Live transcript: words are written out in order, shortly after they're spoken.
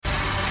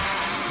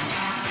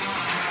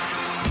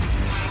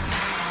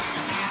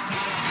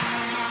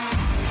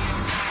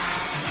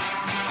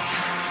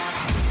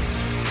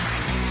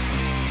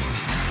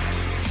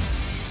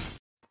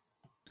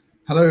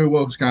Hello,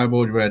 welcome to Sky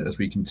Board Red as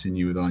we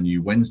continue with our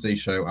new Wednesday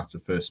show after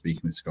first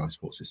speaking with Sky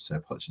Sports'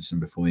 Seb Hutchinson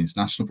before the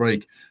international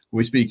break. We'll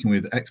be speaking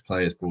with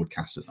ex-players,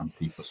 broadcasters and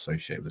people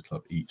associated with the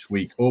club each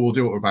week. Or we'll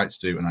do what we're about to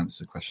do and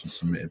answer questions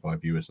submitted by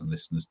viewers and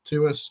listeners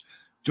to us.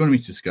 Joining me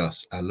to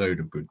discuss a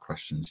load of good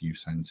questions you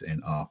sent in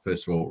are,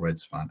 first of all,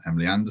 Reds fan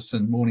Emily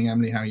Anderson. Morning,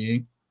 Emily, how are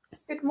you?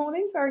 Good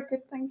morning, very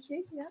good, thank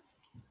you. Yeah.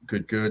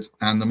 Good.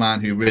 And the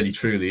man who really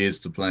truly is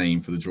to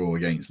blame for the draw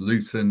against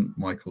Luton,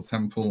 Michael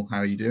Temple, how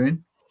are you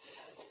doing?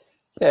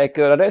 Yeah,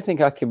 good. I don't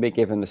think I can be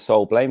given the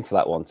sole blame for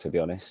that one, to be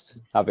honest.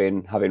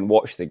 Having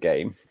watched the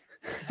game,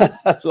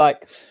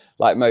 like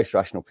most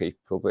rational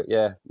people, but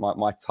yeah,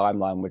 my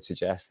timeline would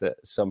suggest that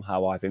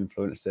somehow I've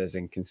influenced us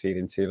in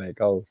conceding 2 late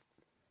goals.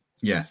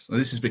 Yes,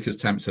 this is because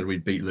Temp said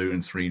we'd beat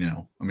Luton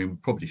 3-0. I mean, we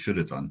probably should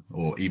have done,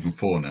 or even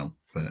 4-0.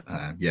 But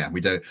yeah,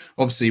 we don't.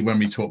 Obviously, when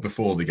we talked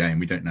before the game,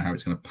 we don't know how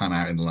it's going to pan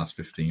out in the last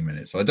 15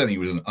 minutes. So I don't think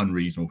it was an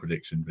unreasonable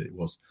prediction, but it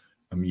was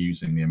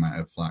amusing the amount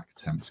of flack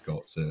Temp's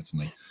got,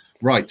 certainly.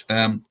 Right.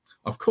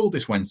 I've called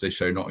this Wednesday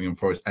show Nottingham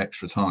Forest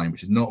Extra Time,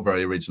 which is not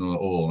very original at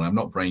all. And I've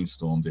not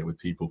brainstormed it with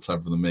people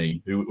cleverer than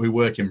me who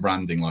work in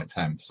branding like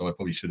Temp. So I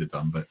probably should have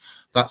done, but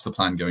that's the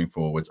plan going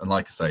forwards. And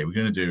like I say, we're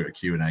going to do a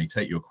Q&A,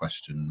 take your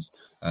questions.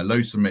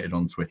 Loads submitted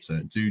on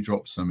Twitter. Do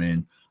drop some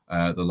in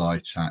the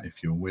live chat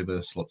if you're with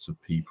us. Lots of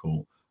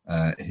people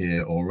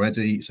here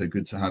already. So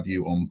good to have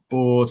you on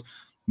board.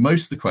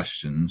 Most of the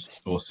questions,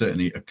 or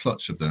certainly a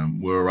clutch of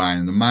them, were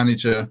around the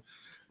manager.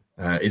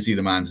 Is he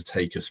the man to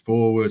take us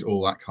forward?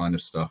 All that kind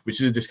of stuff, which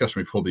is a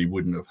discussion we probably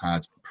wouldn't have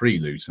had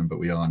pre-Luton, but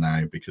we are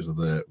now because of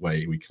the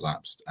way we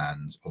collapsed.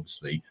 And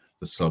obviously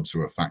the subs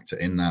were a factor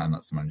in that, and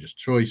that's the manager's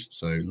choice.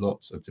 So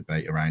lots of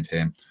debate around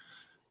him.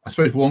 I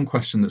suppose one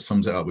question that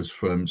sums it up was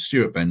from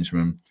Stuart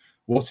Benjamin.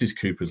 What is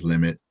Cooper's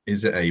limit?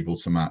 Is it able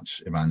to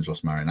match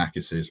Evangelos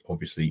Marinakis's?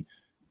 Obviously,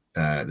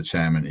 the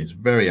chairman is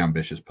very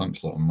ambitious,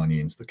 pumps a lot of money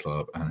into the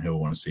club, and he'll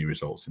want to see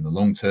results in the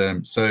long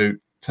term. So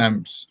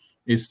Temps,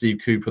 is Steve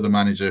Cooper the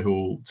manager who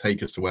will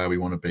take us to where we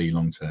want to be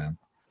long term?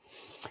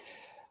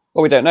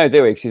 Well, we don't know,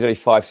 do we? Because he's only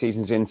 5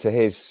 seasons into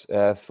his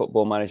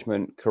football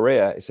management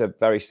career. It's a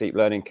very steep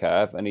learning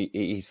curve, and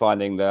he's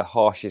finding the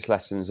harshest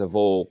lessons of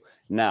all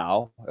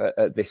now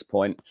at this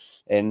point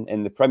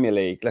in the Premier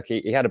League. Look,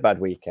 he had a bad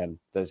weekend.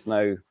 There's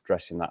no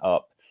dressing that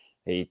up.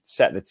 He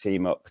set the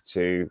team up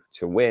to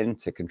win,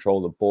 to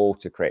control the ball,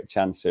 to create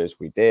chances.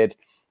 We did.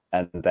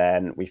 And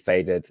then we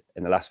faded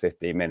in the last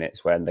 15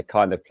 minutes when the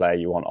kind of player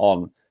you want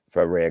on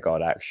for a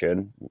rearguard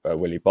action,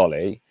 Willy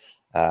Bolly,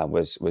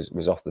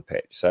 was off the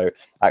pitch. So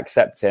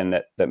accepting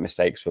that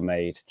mistakes were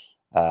made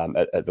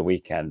at the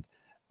weekend.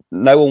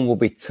 No one will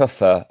be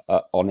tougher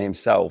on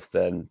himself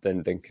than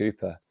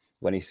Cooper.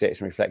 When he sits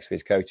and reflects with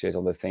his coaches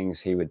on the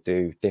things he would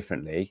do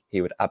differently,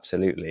 he would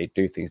absolutely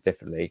do things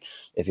differently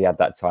if he had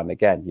that time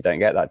again. You don't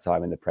get that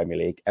time in the Premier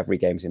League. Every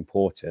game's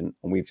important,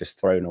 and we've just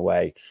thrown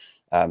away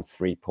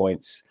 3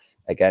 points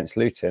against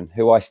Luton,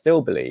 who I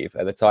still believe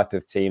are the type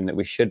of team that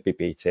we should be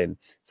beating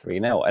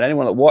 3-0. And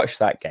anyone that watched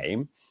that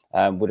game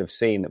would have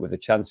seen that with the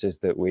chances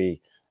that we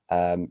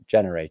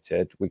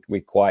generated,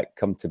 we quite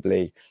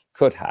comfortably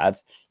could have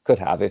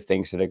if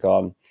things had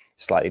gone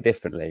slightly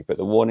differently. But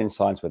the warning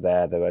signs were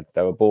there.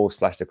 There were balls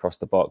flashed across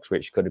the box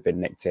which could have been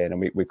nicked in,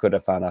 and we could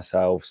have found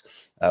ourselves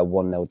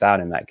 1-0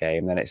 down in that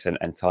game. Then it's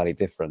entirely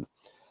different.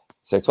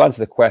 So to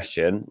answer the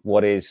question,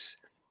 what is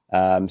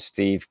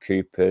Steve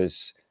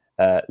Cooper's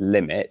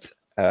limit,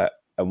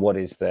 and what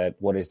is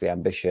the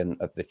ambition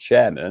of the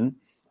chairman?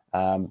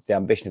 The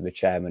ambition of the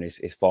chairman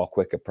is far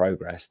quicker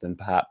progress than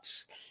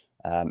perhaps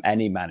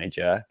any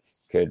manager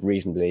could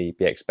reasonably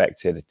be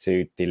expected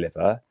to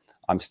deliver.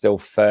 I'm still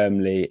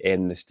firmly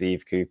in the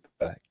Steve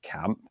Cooper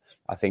camp.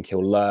 I think he'll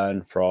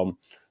learn from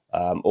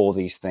all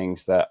these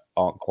things that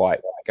aren't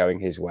quite going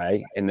his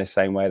way, in the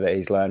same way that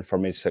he's learned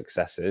from his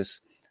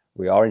successes.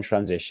 We are in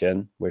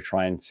transition. We're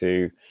trying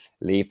to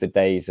leave the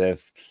days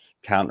of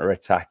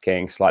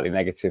counter-attacking, slightly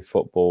negative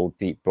football,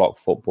 deep block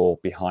football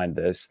behind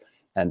us,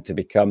 and to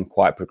become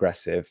quite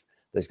progressive.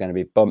 There's going to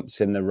be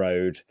bumps in the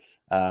road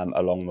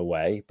along the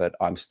way, but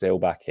I'm still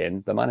back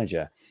in the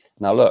manager.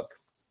 Now, look,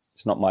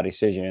 it's not my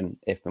decision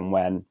if and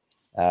when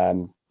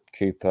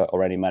Cooper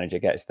or any manager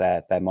gets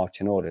their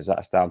marching orders.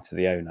 That's down to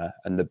the owner.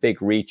 And the big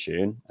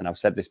retune, and I've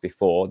said this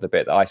before, the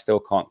bit that I still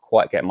can't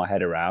quite get my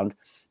head around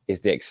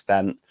is the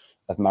extent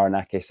of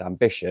Marinakis'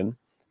 ambition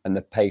and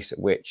the pace at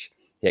which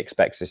he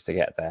expects us to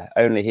get there.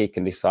 Only he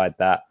can decide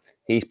that.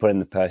 He's pulling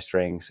the purse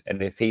strings.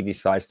 And if he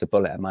decides to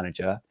bullet a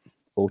manager,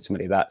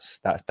 ultimately that's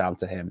down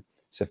to him.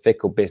 It's a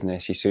fickle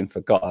business. You're soon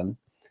forgotten.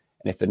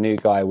 And if the new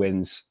guy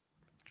wins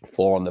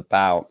 4 on the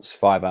bounce,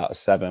 5 out of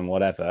 7,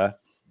 whatever,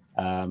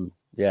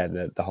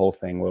 the whole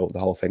thing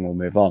will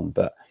move on.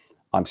 But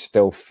I'm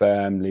still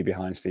firmly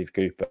behind Steve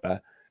Cooper,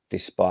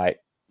 despite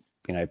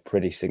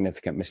pretty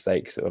significant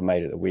mistakes that were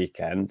made at the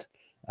weekend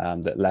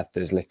that left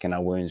us licking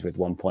our wounds with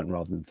 1 point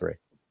rather than 3.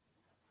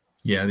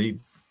 Yeah,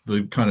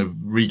 the kind of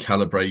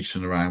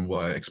recalibration around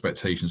what our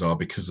expectations are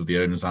because of the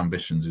owner's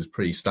ambitions is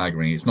pretty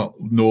staggering. It's not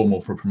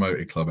normal for a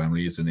promoted club,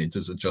 Emily, isn't it? It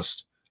does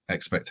adjust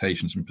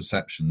expectations and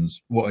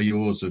perceptions. What are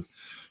yours of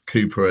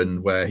Cooper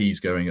and where he's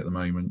going at the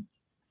moment?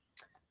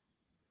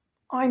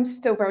 I'm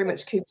still very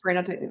much Cooper in.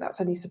 I don't think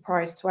that's any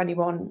surprise to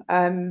anyone.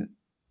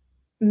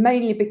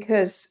 Mainly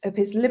because of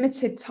his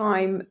limited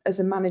time as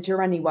a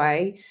manager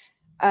anyway.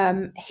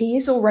 He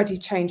is already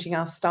changing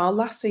our style.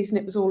 Last season,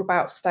 it was all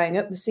about staying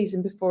up. The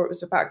season before, it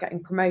was about getting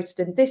promoted.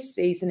 And this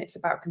season, it's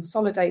about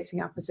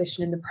consolidating our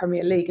position in the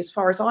Premier League. As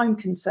far as I'm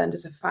concerned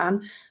as a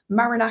fan,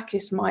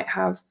 Marinakis might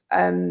have,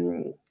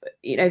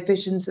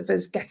 visions of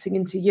us getting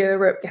into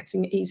Europe,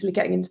 easily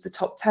getting into the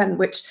top 10,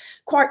 which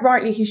quite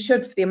rightly he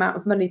should for the amount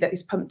of money that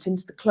he's pumped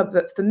into the club.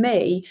 But for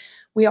me,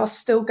 we are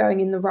still going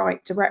in the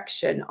right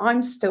direction.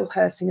 I'm still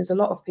hurting, as a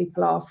lot of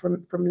people are,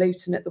 from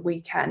Luton at the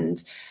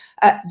weekend.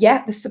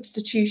 The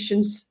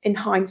substitutions in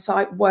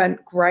hindsight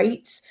weren't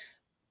great,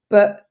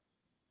 but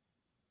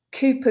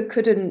Cooper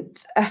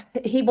couldn't.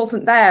 He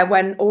wasn't there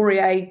when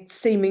Aurier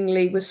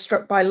seemingly was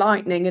struck by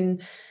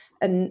lightning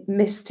and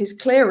missed his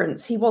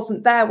clearance. He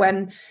wasn't there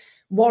when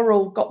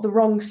Worrell got the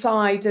wrong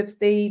side of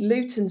the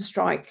Luton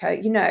striker.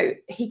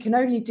 He can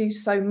only do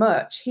so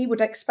much. He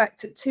would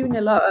expect at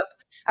 2-0 up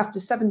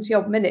after 70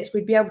 odd minutes,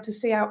 we'd be able to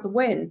see out the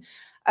win.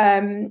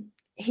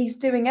 He's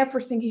doing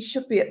everything he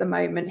should be at the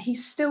moment.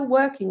 He's still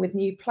working with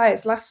new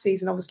players. Last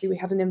season, obviously, we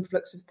had an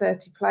influx of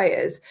 30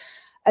 players.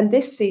 And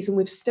this season,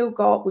 we've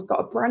got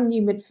a brand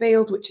new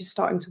midfield, which is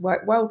starting to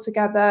work well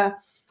together.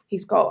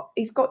 He's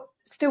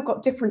still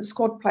got different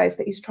squad players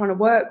that he's trying to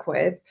work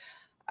with.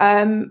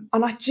 And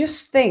I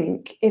just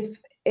think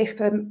if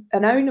an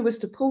owner was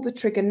to pull the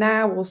trigger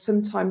now or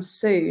sometime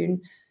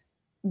soon,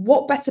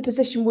 what better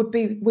position would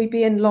we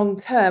be in long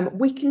term?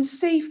 We can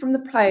see from the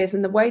players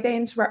and the way they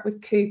interact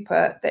with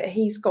Cooper that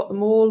he's got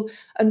them all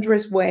under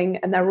his wing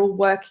and they're all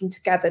working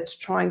together to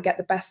try and get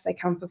the best they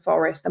can for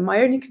Forest. And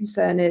my only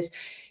concern is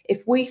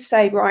if we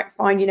say, right,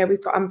 fine,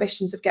 we've got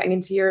ambitions of getting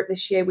into Europe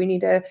this year, we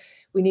need a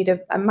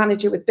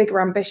manager with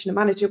bigger ambition, a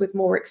manager with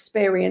more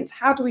experience.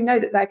 How do we know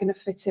that they're going to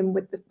fit in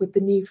with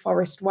the new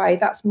Forest way?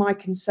 That's my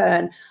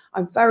concern.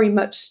 I'm very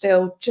much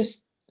still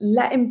just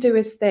let him do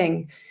his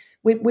thing.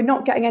 We're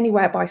not getting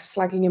anywhere by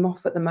slagging him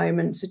off at the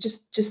moment. So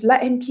just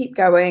let him keep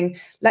going.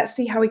 Let's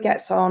see how he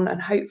gets on,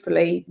 and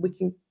hopefully we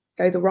can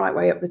go the right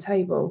way up the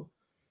table.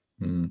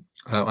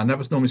 I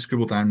never normally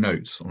scribble down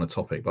notes on a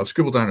topic, but I've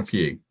scribbled down a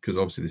few because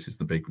obviously this is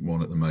the big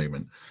one at the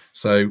moment.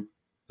 So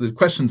the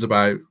questions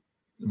about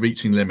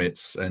reaching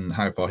limits and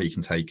how far he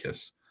can take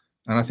us.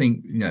 And I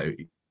think,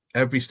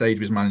 every stage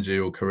of his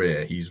managerial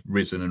career, he's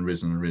risen and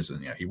risen and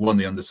risen. Yeah, he won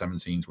the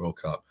Under-17s World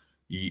Cup.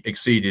 He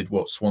exceeded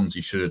what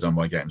Swansea should have done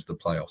by getting to the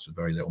playoffs with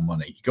very little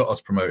money. He got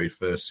us promoted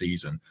first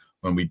season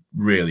when we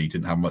really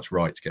didn't have much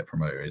right to get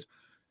promoted.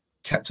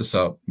 Kept us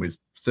up with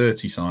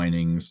 30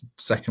 signings,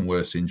 second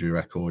worst injury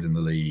record in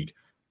the league.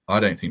 I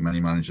don't think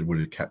many managers would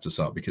have kept us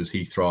up because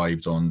he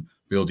thrived on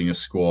building a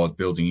squad,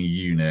 building a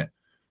unit,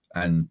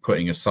 and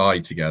putting a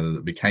side together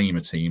that became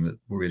a team that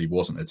really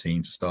wasn't a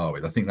team to start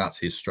with. I think that's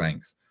his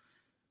strength.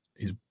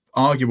 His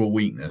arguable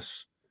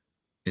weakness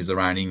is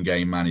around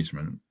in-game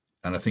management.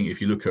 And I think if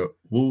you look at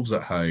Wolves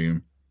at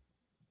home,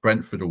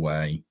 Brentford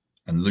away,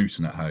 and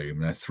Luton at home,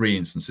 there are three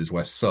instances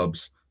where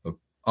subs have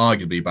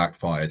arguably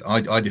backfired.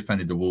 I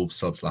defended the Wolves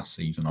subs last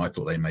season. I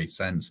thought they made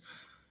sense.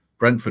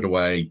 Brentford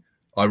away,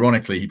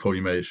 ironically, he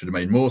probably should have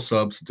made more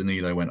subs.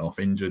 Danilo went off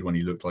injured when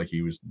he looked like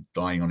he was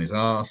dying on his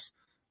arse.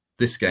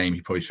 This game,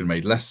 he probably should have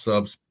made less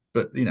subs.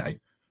 But,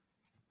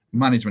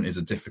 management is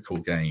a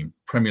difficult game.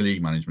 Premier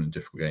League management is a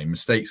difficult game.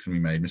 Mistakes can be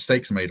made.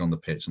 Mistakes are made on the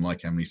pitch. And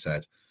like Emily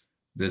said,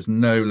 there's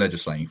no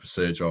legislating for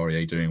Serge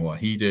Aurier doing what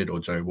he did or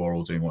Joe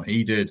Worrell doing what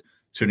he did.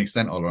 To an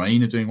extent,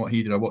 Olaina doing what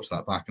he did. I watched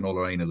that back and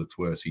Olaina looks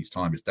worse each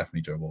time. It's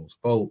definitely Joe Worrell's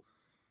fault.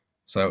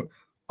 So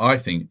I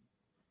think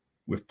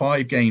with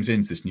 5 games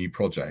into this new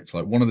project,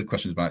 like one of the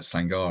questions about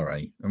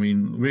Sangare, I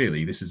mean,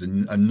 really, this is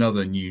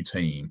another new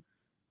team.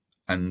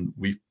 And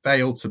we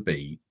failed to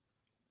beat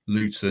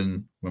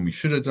Luton when we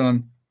should have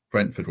done,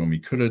 Brentford when we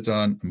could have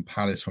done, and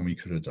Palace when we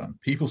could have done.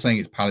 People saying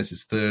it's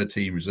Palace's third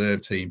team,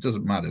 reserve team,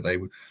 doesn't matter.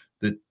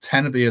 The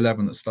 10 of the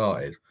 11 that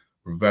started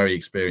were very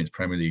experienced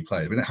Premier League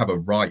players. We don't have a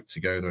right to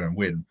go there and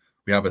win.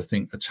 We have,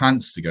 a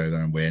chance to go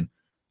there and win,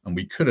 and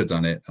we could have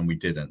done it, and we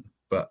didn't.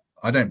 But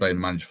I don't blame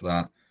the manager for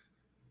that.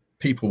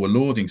 People were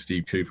lauding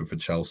Steve Cooper for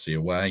Chelsea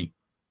away.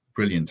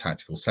 Brilliant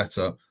tactical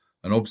setup.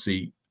 And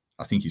obviously,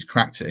 I think he's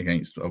cracked it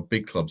against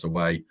big clubs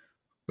away.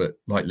 But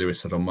like Lewis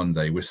said on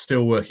Monday, we're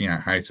still working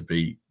out how to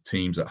beat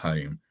teams at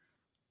home,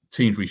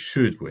 teams we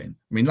should win.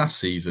 I mean, last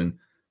season,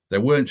 there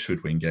weren't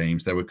should-win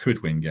games. There were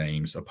could-win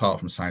games, apart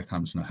from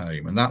Southampton at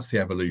home. And that's the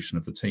evolution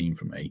of the team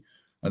for me.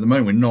 At the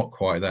moment, we're not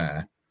quite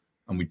there.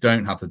 And we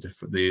don't have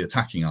the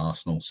attacking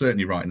arsenal,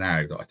 certainly right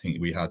now, that I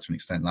think we had to an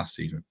extent last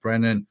season with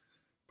Brennan.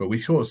 But we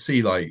sort of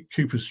see, like,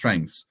 Cooper's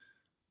strengths,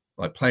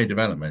 like player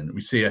development.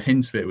 We see a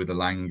hint of it with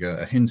Elanga,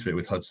 a hint of it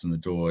with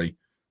Hudson-Odoi.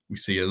 We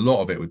see a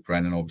lot of it with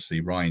Brennan, obviously,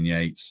 Ryan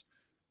Yates.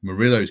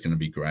 Murillo's going to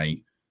be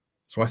great.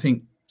 So I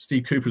think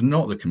Steve Cooper's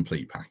not the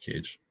complete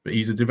package, but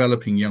he's a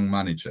developing young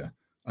manager.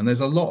 And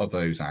there's a lot of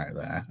those out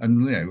there.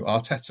 And,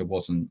 Arteta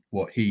wasn't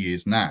what he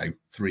is now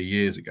 3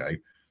 years ago.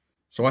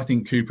 So I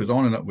think Cooper's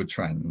on an upward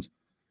trend.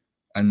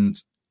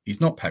 And he's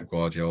not Pep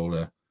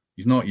Guardiola.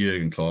 He's not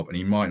Jurgen Klopp, and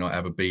he might not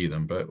ever be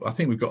them. But I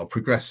think we've got a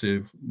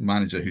progressive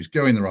manager who's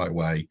going the right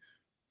way,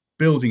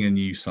 building a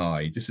new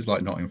side. This is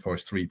like Nottingham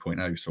Forest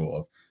 3.0 sort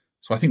of.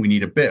 So I think we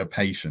need a bit of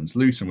patience.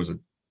 Luton was a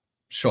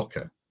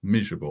shocker,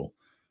 miserable,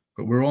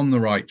 but we're on the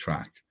right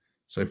track.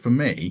 So for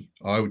me,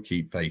 I would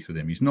keep faith with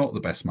him. He's not the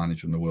best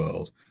manager in the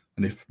world.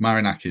 And if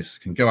Marinakis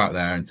can go out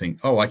there and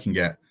think, I can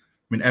get,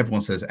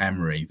 everyone says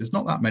Emery. There's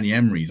not that many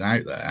Emerys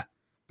out there.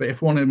 But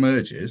if one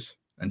emerges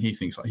and he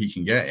thinks like he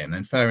can get in,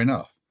 then fair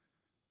enough.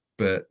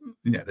 But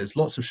there's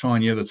lots of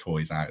shiny other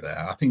toys out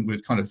there. I think we're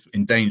kind of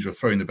in danger of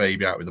throwing the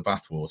baby out with the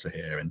bathwater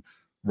here and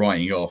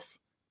writing off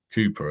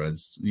Cooper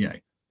as,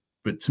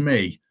 But to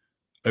me,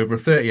 over a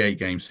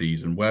 38-game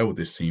season, where would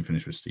this team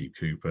finish with Steve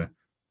Cooper?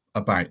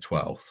 About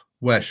 12th.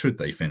 Where should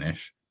they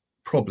finish?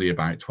 Probably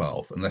about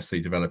 12th, unless they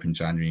develop in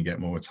January and get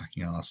more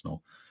attacking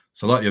Arsenal.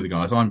 So like the other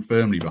guys, I'm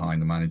firmly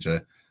behind the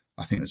manager.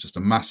 I think it's just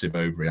a massive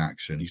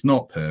overreaction. He's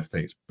not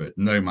perfect, but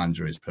no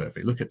manager is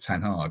perfect. Look at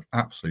Ten Hag,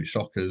 absolute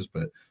shockers,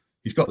 but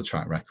he's got the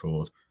track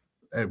record.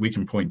 We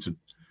can point to,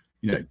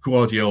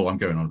 Guardiola. I'm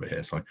going on a bit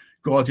here. Sorry,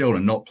 Guardiola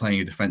not playing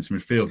a defensive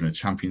midfielder in a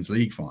Champions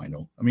League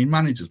final.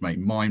 Managers make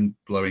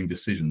mind-blowing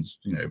decisions,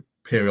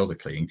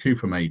 periodically. And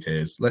Cooper made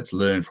his. Let's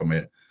learn from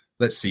it.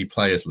 Let's see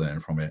players learn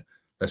from it.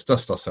 Let's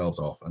dust ourselves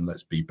off and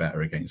let's be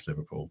better against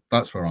Liverpool.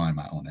 That's where I'm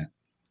at on it.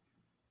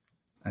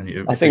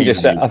 And I think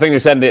just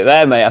end it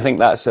there, mate. I think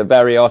that's a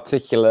very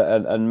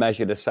articulate and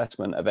measured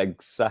assessment of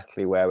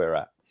exactly where we're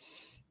at.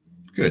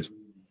 Good.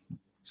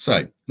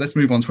 So let's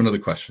move on to another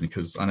question,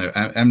 because I know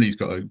Emily's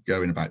got to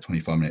go in about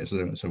 25 minutes.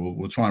 So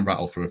we'll try and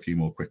rattle through a few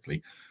more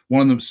quickly.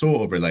 One of them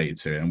sort of related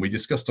to it, and we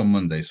discussed on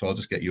Monday. So I'll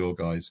just get your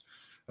guys'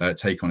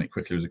 take on it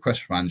quickly. There was a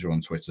question from Andrew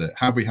on Twitter.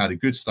 Have we had a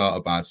good start,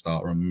 a bad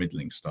start, or a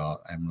middling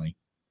start, Emily?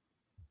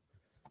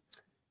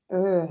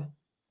 We've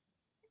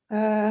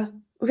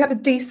had a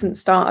decent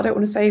start. I don't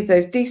want to save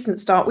those. Decent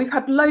start. We've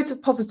had loads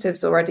of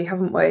positives already,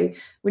 haven't we?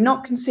 We're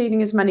not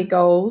conceding as many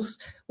goals.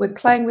 We're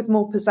playing with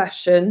more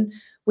possession.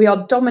 We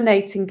are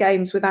dominating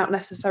games without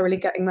necessarily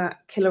getting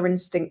that killer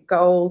instinct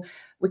goal.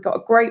 We got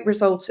a great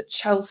result at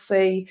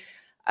Chelsea.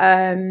 But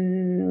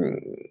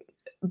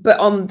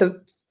on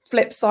the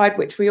flip side,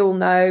 which we all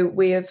know,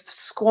 we have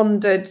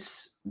squandered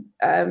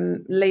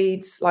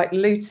leads like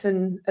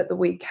Luton at the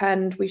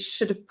weekend. We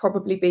should have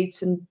probably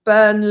beaten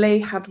Burnley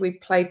had we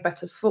played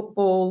better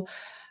football.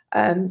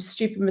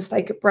 Stupid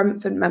mistake at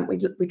Brentford meant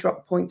we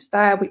dropped points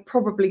there. We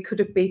probably could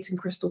have beaten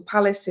Crystal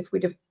Palace if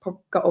we'd have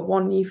got a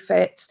one new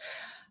fit.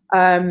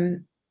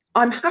 I'm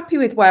happy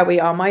with where we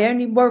are. My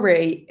only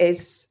worry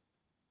is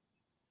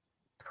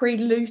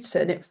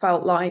pre-Luton, it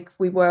felt like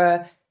we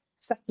were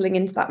settling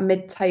into that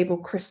mid-table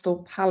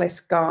Crystal Palace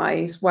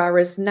guys,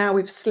 whereas now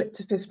we've slipped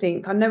to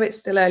 15th. I know it's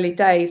still early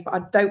days, but I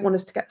don't want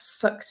us to get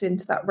sucked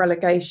into that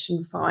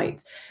relegation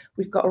fight.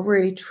 We've got a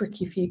really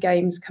tricky few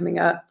games coming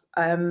up.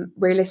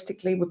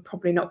 Realistically, we're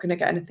probably not going to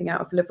get anything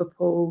out of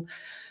Liverpool.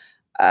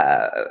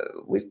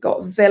 We've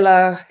got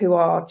Villa, who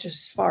are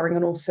just firing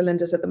on all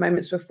cylinders at the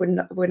moment. So if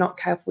we're not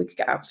careful, we could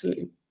get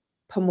absolutely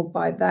pummeled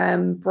by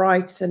them.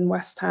 Brighton,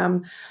 West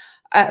Ham.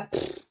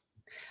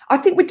 I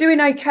think we're doing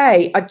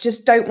okay. I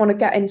just don't want to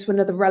get into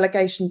another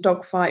relegation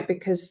dogfight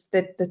because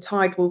the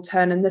tide will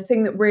turn. And the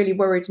thing that really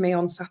worried me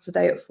on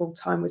Saturday at full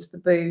time was the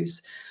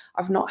boos.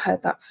 I've not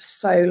heard that for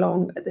so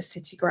long at the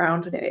City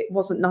Ground, and it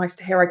wasn't nice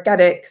to hear. I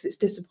get it because it's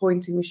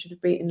disappointing. We should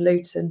have beaten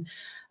Luton.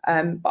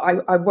 But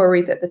I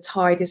worry that the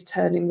tide is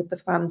turning with the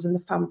fans and the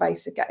fan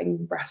base are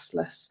getting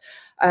restless.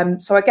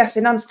 So I guess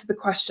in answer to the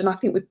question, I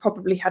think we've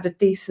probably had a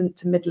decent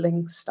to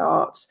middling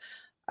start.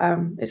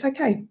 It's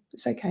okay.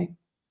 It's okay.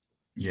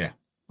 Yeah,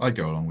 I'd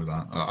go along with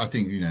that. I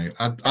think,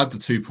 add the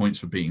 2 points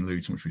for beating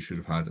Luton, which we should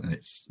have had, and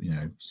it's,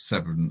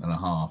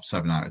 7.5,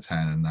 7 out of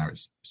 10, and now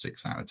it's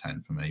 6 out of 10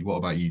 for me. What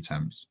about you,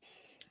 Temps?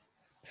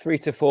 3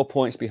 to 4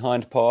 points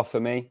behind par for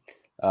me.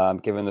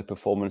 Given the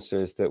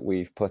performances that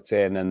we've put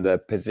in and the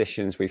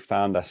positions we've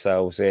found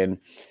ourselves in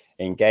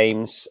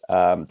games.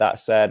 That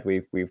said,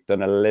 we've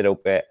done a little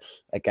bit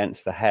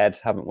against the head,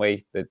 haven't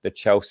we? The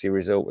Chelsea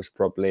result was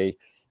probably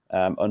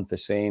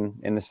unforeseen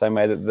in the same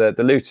way that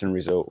the Luton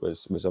result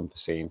was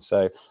unforeseen.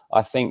 So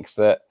I think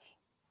that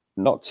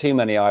not too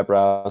many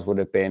eyebrows would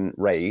have been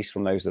raised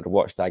from those that have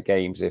watched our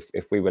games if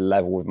we were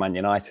level with Man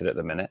United at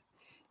the minute,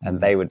 and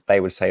they would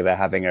say they're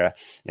having a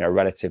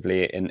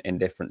relatively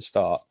indifferent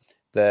start.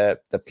 The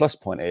plus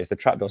point is the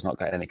trapdoor's not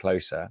getting any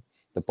closer.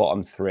 The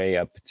bottom three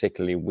are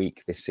particularly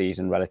weak this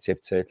season relative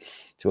to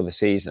other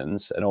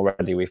seasons, and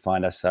already we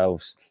find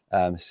ourselves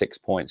 6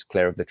 points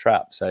clear of the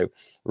trap. So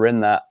we're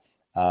in that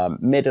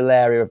middle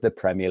area of the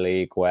Premier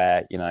League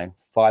where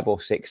 5 or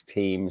 6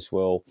 teams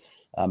will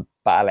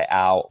battle it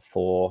out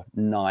for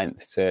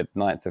 9th to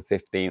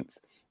 15th,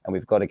 and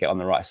we've got to get on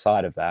the right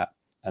side of that,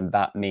 and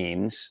that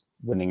means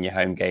winning your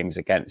home games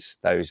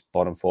against those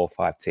bottom 4 or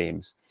 5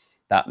 teams.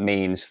 that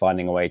means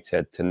finding a way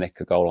to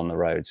nick a goal on the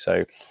road.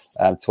 So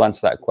to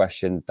answer that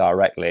question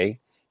directly,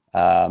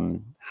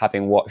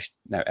 having watched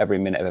every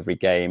minute of every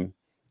game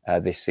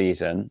this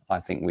season, I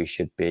think we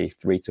should be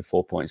 3 to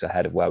 4 points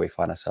ahead of where we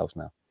find ourselves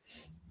now.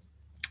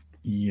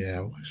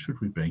 Yeah, where should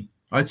we be?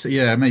 I'd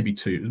say, maybe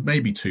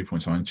 2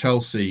 points on.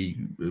 Chelsea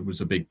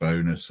was a big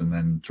bonus, and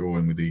then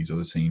drawing with these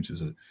other teams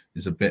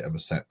is a bit of a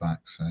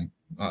setback. So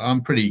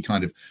I'm pretty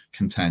kind of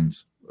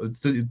content.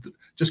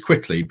 Just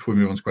quickly before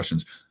we move on to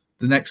questions,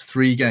 the next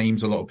 3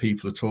 games a lot of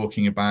people are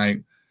talking about,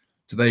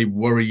 do they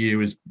worry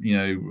you as,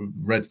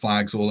 red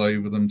flags all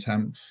over them,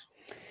 Temps?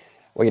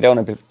 Well, you don't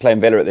want to be playing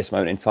Villa at this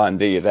moment in time,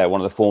 do you? They're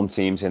one of the form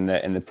teams in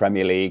the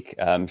Premier League.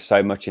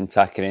 So much in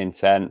attacking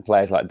intent.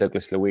 Players like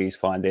Douglas Luiz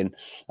finding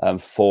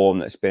form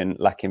that's been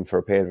lacking for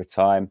a period of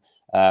time.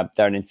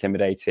 They're an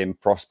intimidating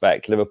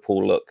prospect.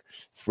 Liverpool look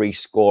free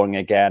scoring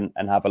again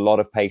and have a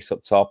lot of pace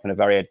up top and are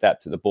very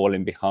adept at the ball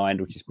in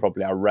behind, which is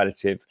probably our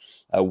relative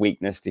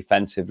weakness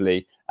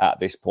defensively at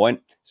this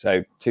point.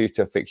 So 2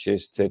 tough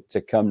fixtures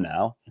to come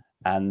now.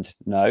 And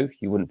no,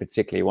 you wouldn't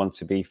particularly want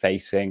to be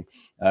facing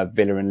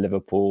Villa and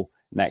Liverpool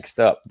next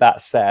up. That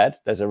said,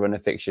 there's a run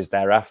of fixtures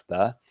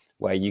thereafter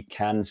where you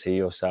can see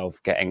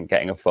yourself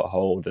getting a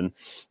foothold and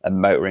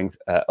motoring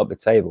up the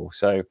table.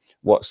 So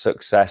what's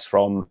success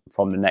from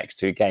the next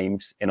 2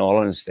 games? In all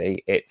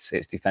honesty, it's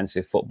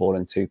defensive football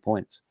and 2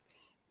 points.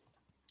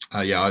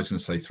 I was going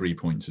to say 3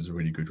 points is a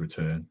really good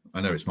return.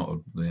 I know it's not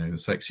the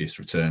sexiest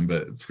return,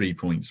 but 3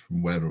 points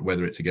from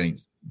whether it's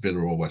against Villa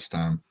or West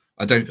Ham.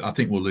 I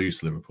think we'll lose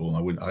to Liverpool. I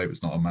hope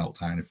it's not a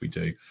meltdown if we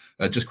do.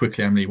 Just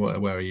quickly, Emily,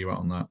 where are you at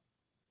on that?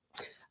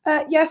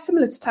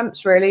 Similar to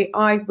Temps, really.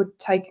 I would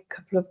take a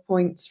couple of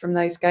points from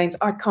those games.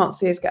 I can't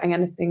see us getting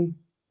anything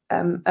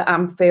at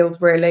Anfield,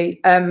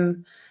 really.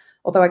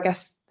 Although I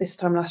guess this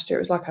time last year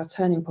it was like our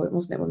turning point,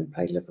 wasn't it, when we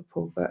played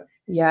Liverpool? But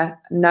yeah,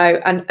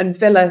 no. And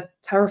Villa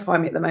terrify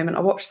me at the moment.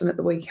 I watched them at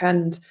the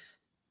weekend,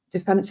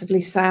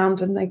 defensively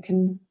sound,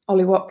 and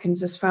Ollie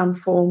Watkins has found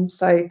form.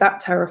 So that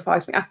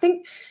terrifies me. I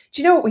think,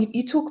 do you know what?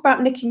 You talk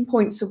about nicking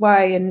points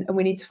away and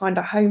we need to find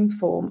a home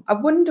form. I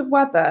wonder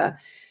whether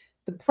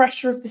the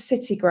pressure of the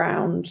City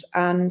ground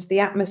and the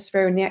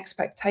atmosphere and the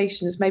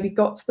expectations maybe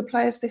got to the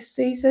players this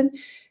season,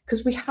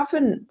 because we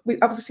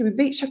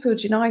beat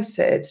Sheffield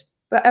United,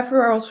 but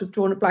everywhere else we've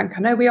drawn a blank.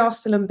 I know we are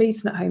still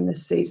unbeaten at home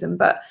this season,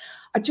 but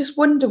I just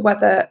wonder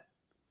whether,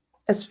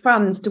 as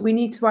fans, do we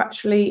need to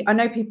actually, I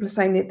know people are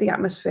saying that the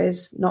atmosphere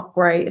is not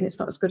great and it's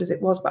not as good as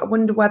it was, but I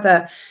wonder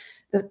whether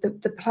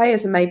the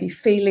players are maybe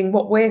feeling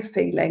what we're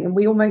feeling, and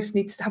we almost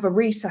need to have a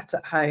reset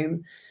at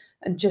home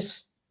and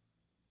just,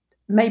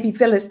 maybe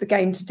Villa's the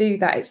game to do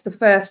that. It's the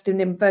first,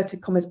 in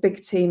inverted commas,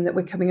 big team that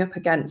we're coming up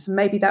against. And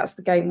maybe that's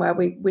the game where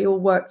we all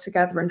work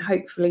together and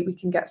hopefully we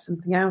can get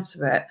something out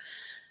of it.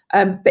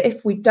 But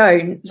if we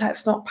don't,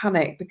 let's not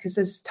panic, because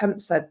as Temp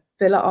said,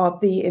 Villa are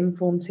the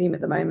informed team at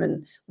the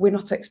moment. We're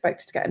not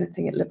expected to get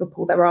anything at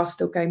Liverpool. There are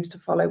still games to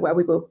follow where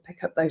we will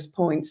pick up those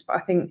points. But I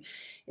think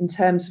in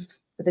terms of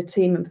for the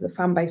team and for the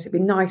fan base, it'd be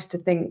nice to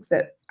think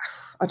that,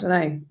 I don't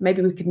know,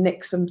 maybe we could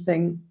nick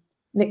something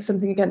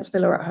against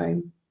Villa at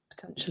home.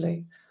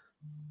 Potentially.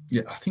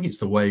 Yeah, I think it's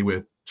the way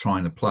we're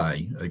trying to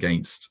play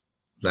against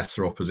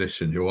lesser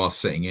opposition who are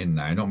sitting in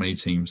now. Not many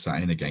teams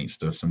sat in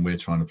against us, and we're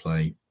trying to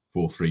play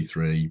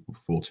 4-3-3,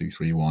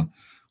 4-2-3-1.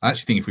 I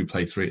actually think if we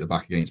played 3 at the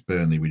back against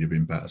Burnley, we'd have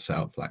been better set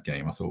up for that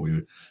game. I thought we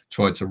would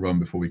try to run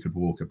before we could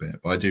walk a bit.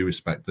 But I do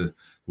respect the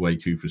way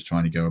Cooper's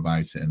trying to go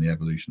about it and the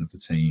evolution of the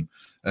team.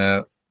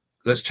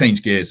 Let's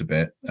change gears a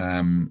bit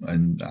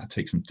and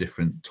take some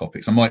different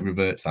topics. I might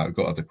revert to that. We've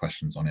got other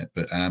questions on it,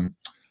 but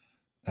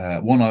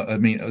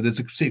there's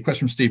a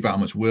question from Steve about how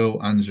much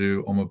will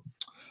Andrew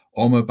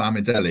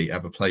Omobamidele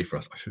ever play for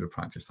us? I should have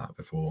practiced that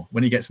before.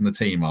 When he gets in the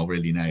team, I'll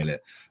really nail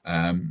it.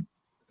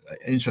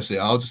 Interesting.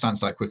 I'll just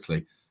answer that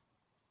quickly.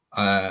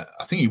 I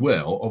think he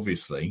will,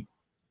 obviously.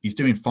 He's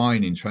doing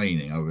fine in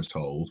training, I was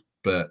told,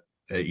 but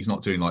he's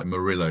not doing like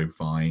Murillo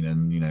fine.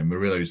 And,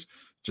 Murillo's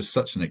just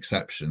such an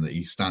exception that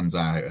he stands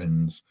out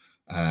and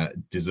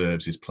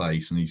deserves his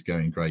place, and he's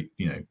going great,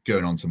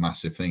 going on to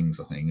massive things,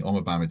 I think.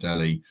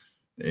 Omobamidele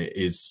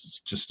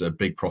is just a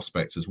big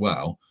prospect as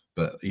well,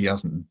 but he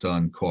hasn't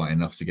done quite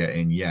enough to get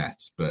in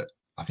yet. But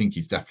I think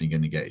he's definitely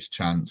going to get his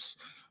chance.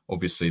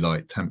 Obviously,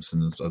 like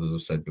Tempson and others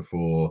have said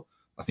before,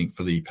 I think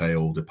Felipe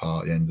will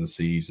depart at the end of the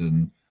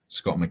season.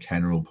 Scott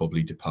McKenna will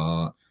probably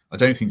depart. I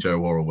don't think Joe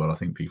Worrell will. I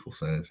think people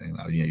say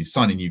that. He's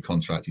signing a new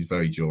contract. He's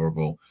very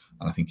durable,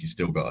 and I think he's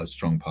still got a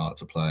strong part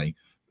to play,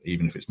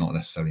 even if it's not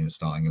necessarily in the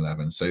starting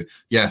 11. So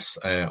yes,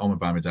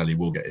 Omobamidele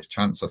will get his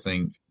chance, I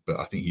think, but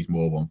I think he's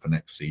more one for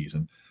next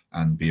season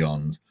and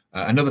beyond.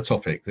 Another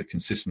topic that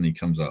consistently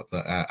comes up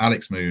that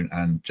Alex Moon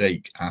and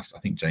Jake asked, I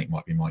think Jake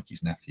might be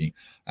Mikey's nephew,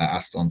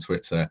 asked on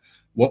Twitter,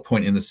 what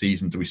point in the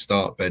season do we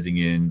start bedding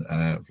in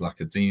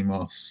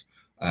Vlachodimos,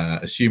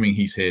 assuming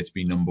he's here to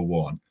be number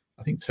 1?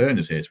 I think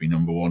Turner's here to be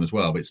number 1 as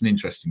well, but it's an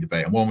interesting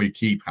debate and one we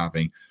keep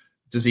having.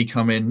 Does he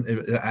come in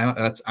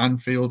at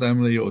Anfield,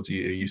 Emily, or are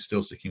you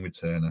still sticking with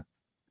Turner?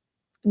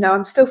 No,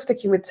 I'm still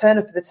sticking with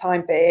Turner for the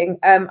time being.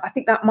 I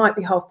think that might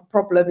be half the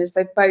problem, is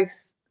they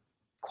both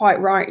quite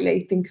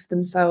rightly think of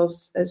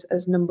themselves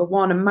as number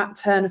one. And Matt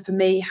Turner, for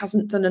me,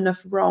 hasn't done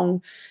enough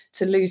wrong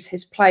to lose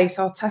his place.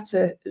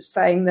 Arteta was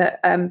saying that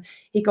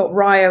he got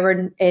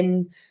Raya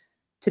in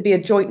to be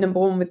a joint number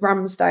one with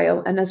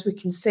Ramsdale. And as we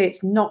can see,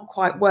 it's not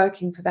quite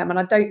working for them. And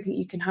I don't think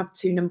you can have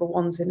two number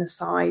ones in a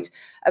side.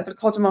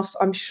 Vlachodimos,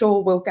 I'm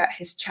sure, will get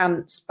his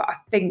chance, but I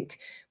think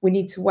we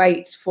need to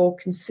wait for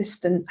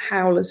consistent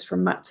howlers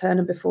from Matt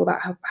Turner before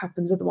that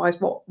happens. Otherwise,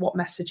 what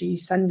message are you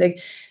sending?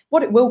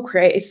 What it will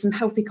create is some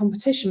healthy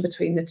competition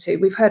between the two.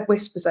 We've heard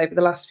whispers over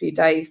the last few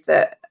days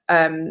that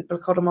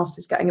Vlachodimos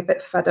is getting a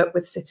bit fed up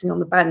with sitting on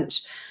the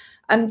bench.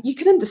 And you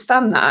can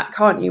understand that,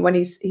 can't you, when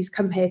he's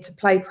come here to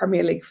play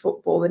Premier League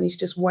football and he's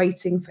just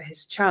waiting for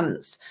his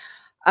chance.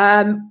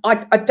 I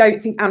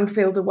don't think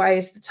Anfield away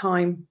is the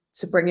time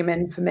to bring him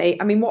in for me.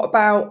 I mean, what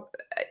about,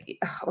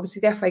 obviously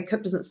the FA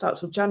Cup doesn't start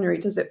till January,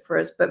 does it, for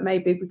us? But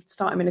maybe we could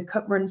start him in a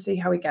cup run, see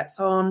how he gets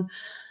on.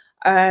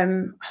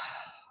 I'm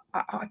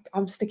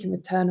sticking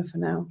with Turner for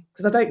now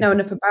because I don't know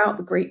enough about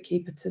the Greek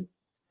keeper to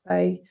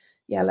say,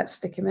 yeah, let's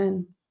stick him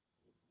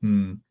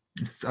in.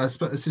 I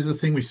suppose this is the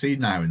thing we see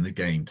now in the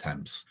game,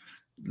 Temps.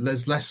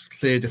 There's less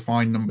clear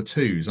defined number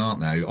twos, aren't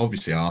there?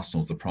 Obviously,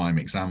 Arsenal's the prime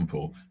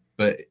example,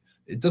 but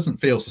it doesn't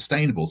feel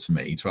sustainable to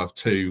me to have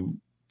two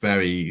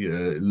very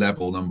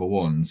level number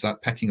ones.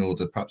 That pecking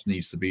order perhaps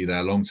needs to be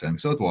there long term,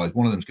 because otherwise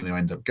one of them's going to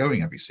end up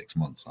going every 6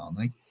 months, aren't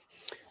they?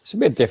 It's a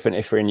bit different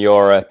if you're in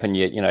Europe and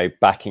you're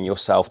backing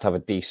yourself to have a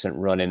decent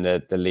run in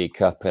the League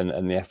Cup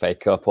and the FA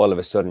Cup. All of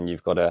a sudden,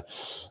 you've got a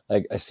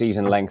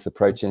season length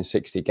approaching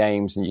 60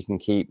 games, and you can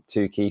keep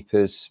two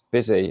keepers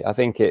busy. I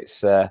think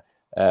it's a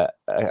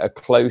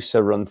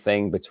closer run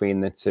thing between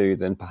the two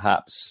than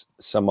perhaps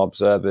some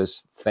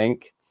observers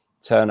think.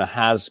 Turner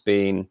has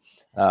been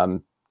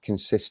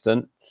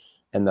consistent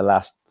in the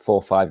last 4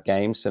 or 5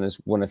 games and has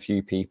won a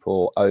few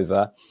people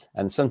over.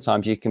 And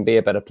sometimes you can be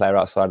a better player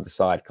outside of the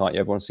side, can't you?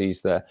 Everyone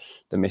sees the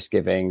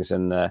misgivings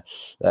and the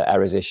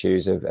errors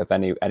issues of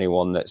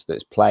anyone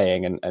that's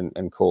playing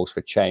and calls for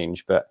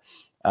change. But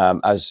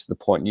as the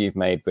point you've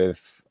made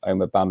with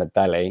Omar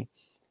Bamadeli,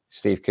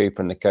 Steve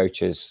Cooper and the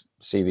coaches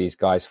see these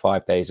guys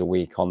 5 days a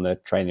week on the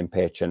training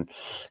pitch, and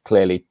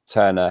clearly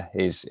Turner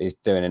is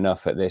doing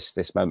enough at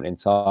this moment in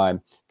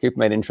time. Cooper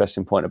made an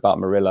interesting point about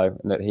Murillo,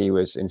 and that he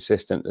was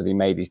insistent that he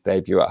made his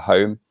debut at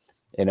home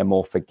in a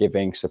more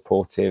forgiving,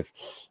 supportive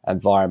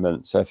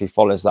environment. So if he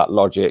follows that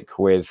logic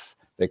with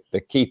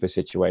the keeper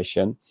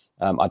situation,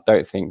 I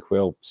don't think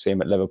we'll see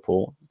him at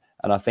Liverpool,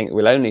 and I think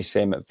we'll only see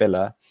him at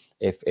Villa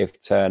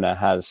if Turner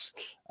has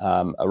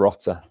a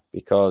rotter,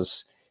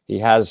 because he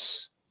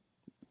has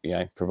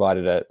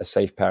provided a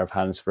safe pair of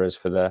hands for us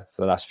for the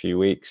last few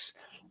weeks.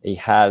 He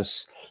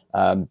has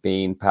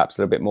been perhaps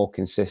a little bit more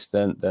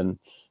consistent than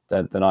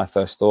I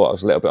first thought. I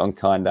was a little bit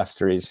unkind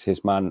after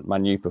his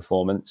Man U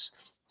performance.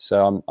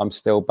 So I'm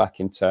still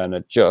backing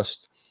Turner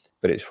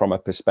but it's from a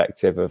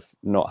perspective of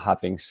not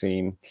having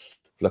seen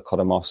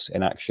Vlachodimos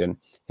in action.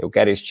 He'll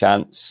get his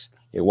chance.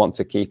 He'll want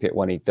to keep it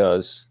when he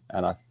does.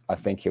 And I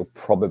think he'll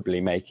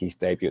probably make his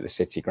debut at the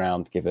City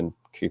ground, given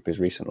Cooper's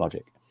recent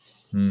logic.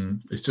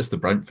 It's just the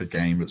Brentford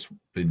game that's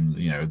been,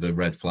 the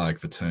red flag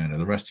for Turner.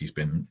 The rest he's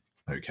been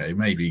okay.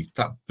 Maybe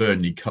that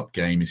Burnley Cup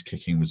game, his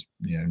kicking was,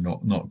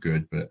 not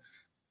good. But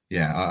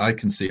yeah, I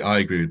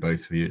agree with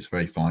both of you. It's a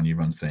very finely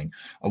run thing.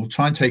 I will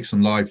try and take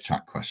some live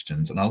chat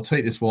questions, and I'll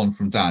take this one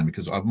from Dan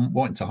because I'm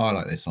wanting to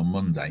highlight this on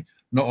Monday,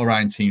 not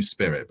around team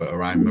spirit, but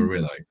around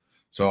Murillo.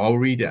 So I'll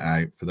read it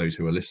out for those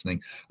who are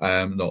listening,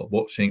 not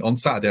watching. On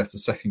Saturday, after the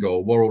second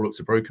goal, Worrell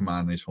looked a broken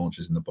man on his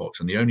haunches in the box,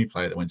 and the only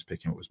player that went to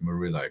pick him up was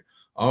Murillo.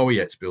 Are we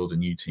yet to build a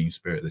new team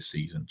spirit this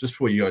season? Just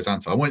before you guys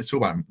answer, I wanted to talk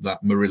about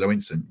that Murillo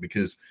incident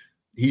because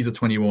he's a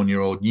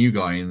 21-year-old new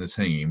guy in the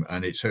team,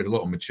 and it showed a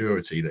lot of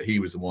maturity that he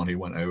was the one who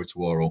went over to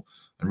Worrell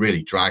and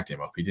really dragged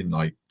him up. He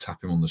didn't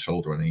tap him on the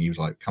shoulder or anything. He was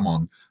like, come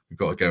on, we've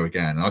got to go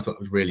again. And I thought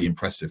it was really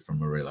impressive from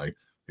Murillo,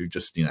 who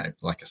just,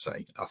 like I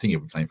say, I think he'll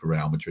be playing for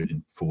Real Madrid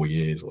in 4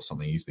 years or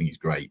something. I think he's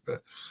great.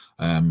 But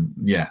I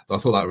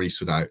thought that really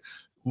stood out.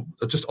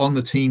 Just on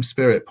the team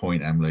spirit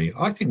point, Emily,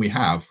 I think we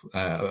have.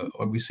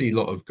 We see a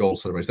lot of goal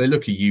celebrations. They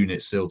look a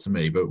unit still to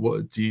me, but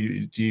what do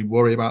you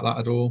worry about that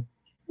at all?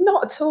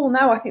 Not at all.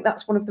 No, I think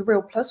that's one of the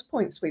real plus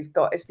points we've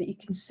got, is that you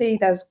can see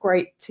there's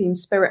great team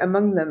spirit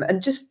among them.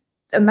 And just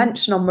a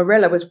mention on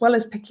Murillo, as well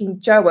as picking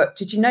Joe up,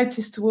 did you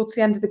notice towards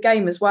the end of the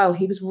game as well,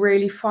 he was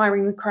really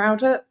firing the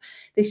crowd up?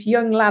 This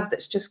young lad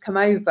that's just come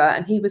over,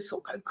 and he was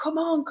sort of going, come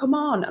on, come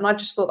on. And I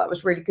just thought that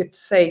was really good to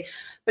see.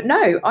 But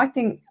no, I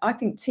think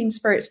team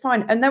spirit's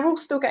fine. And they're all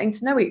still getting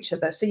to know each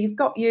other. So you've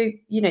got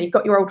you've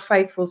got your old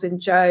faithfuls in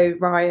Joe,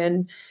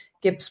 Ryan,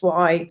 Gibbs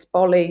White,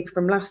 Bolly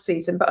from last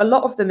season, but a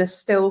lot of them are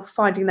still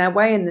finding their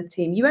way in the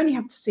team. You only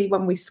have to see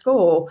when we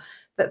score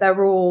that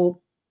they're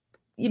all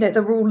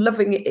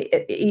loving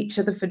each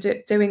other for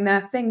doing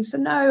their thing. So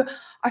no,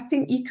 I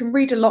think you can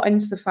read a lot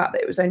into the fact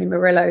that it was only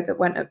Murillo that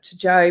went up to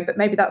Joe, but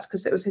maybe that's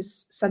because it was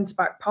his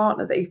centre-back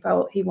partner that he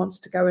felt he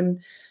wanted to go and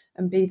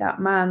be that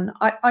man.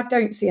 I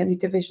don't see any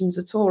divisions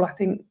at all. I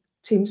think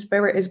team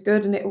spirit is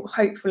good, and it will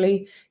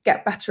hopefully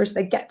get better as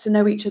they get to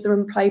know each other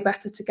and play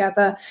better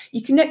together.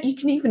 You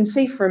can even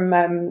see from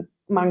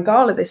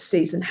Mangala this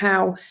season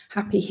how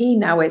happy he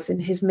now is in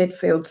his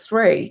midfield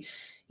three.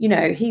 You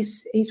know,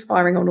 he's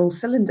firing on all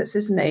cylinders,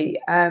 isn't he?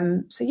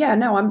 So yeah,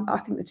 no, I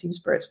think the team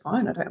spirit's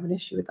fine. I don't have an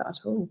issue with that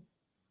at all.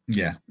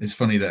 Yeah, it's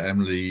funny that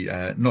Emily,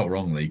 not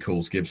wrongly,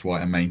 calls Gibbs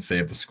White a mainstay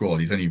of the squad.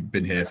 He's only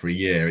been here for a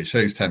year. It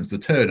shows Temps the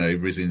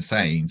turnover is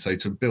insane. So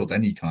to build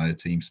any kind of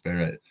team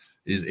spirit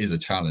is a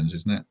challenge,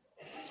 isn't it?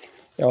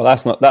 Yeah, well,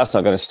 that's not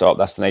going to stop.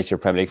 That's the nature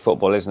of Premier League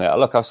football, isn't it?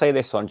 Look, I'll say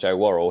this on Joe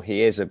Worrell.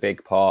 He is a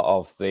big part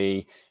of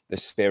the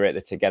spirit,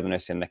 the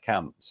togetherness in the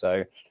camp.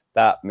 So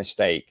that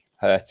mistake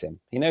hurt him.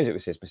 He knows it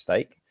was his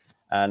mistake,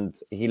 and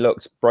he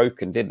looked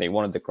broken, didn't he? He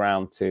wanted the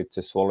ground to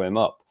swallow him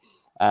up.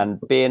 And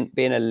being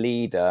a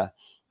leader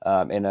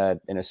in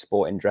a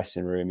sporting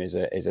dressing room is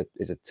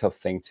a tough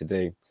thing to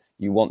do.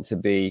 You want to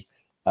be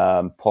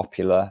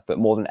popular, but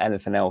more than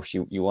anything else,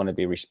 you want to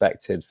be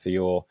respected for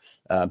your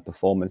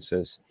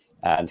performances.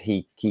 And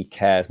he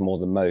cares more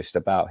than most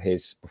about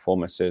his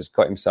performances.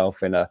 Got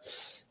himself in a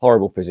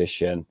horrible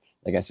position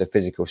against a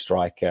physical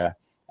striker,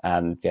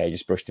 and yeah, he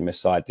just brushed him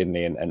aside, didn't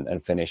he?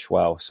 And finished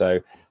well. So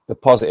the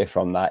positive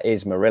from that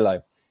is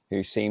Murillo,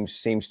 who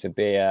seems to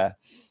be I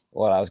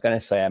was going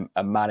to say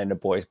a man in a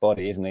boy's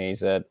body, isn't he?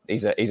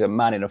 He's a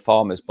man in a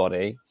farmer's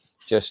body.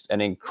 Just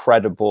an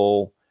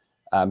incredible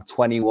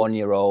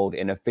 21-year-old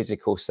in a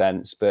physical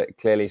sense, but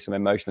clearly some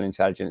emotional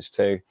intelligence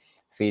too.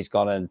 If he's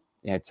gone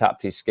and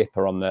tapped his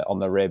skipper on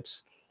the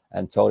ribs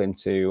and told him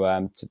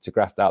to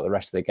graft out the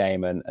rest of the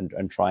game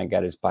and try and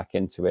get us back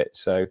into it.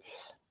 So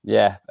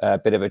yeah, a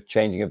bit of a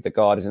changing of the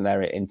guard, isn't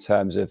there, in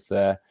terms of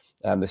the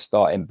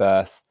starting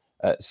berth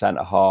at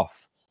centre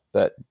half.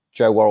 But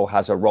Joe Worrell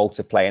has a role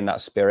to play in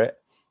that spirit,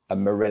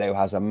 and Murillo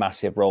has a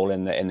massive role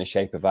in the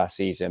shape of our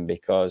season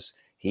because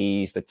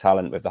he's the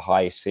talent with the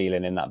highest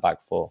ceiling in that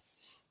back four.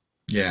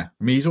 Yeah,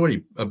 I mean, he's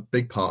already a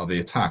big part of the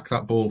attack.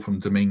 That ball from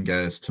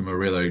Dominguez to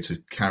Murillo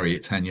to carry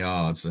it 10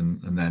 yards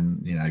and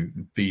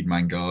then, feed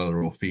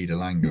Mangala or feed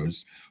Elanga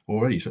is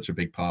already such a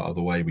big part of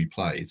the way we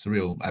play. It's a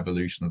real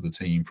evolution of the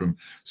team from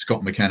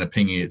Scott McKenna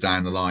pinging it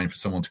down the line for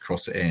someone to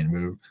cross it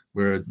in.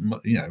 We're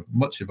a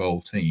much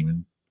evolved team,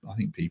 and I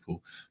think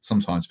people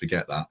sometimes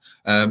forget that.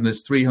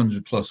 There's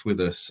 300 plus with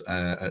us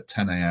at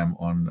 10 a.m.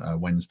 on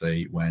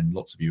Wednesday, when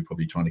lots of you are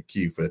probably trying to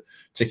queue for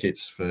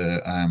tickets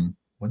for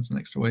when's the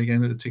next away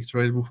game that the tickets are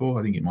available for?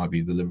 I think it might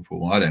be the Liverpool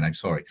one. I don't know.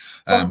 Sorry.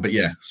 But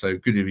yeah, so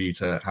good of you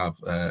to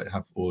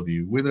have all of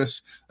you with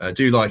us.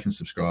 Do like and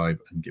subscribe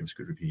and give us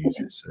good reviews.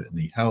 It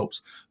certainly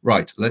helps.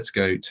 Right. Let's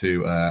go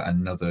to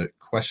another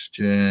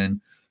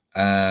question.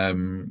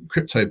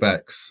 Crypto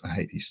Bex. I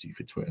hate these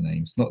stupid Twitter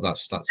names. Not that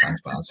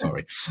sounds bad.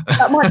 Sorry.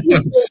 That might be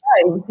his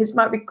name. His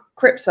might be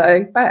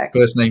Crypto Bex.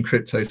 First name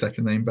Crypto,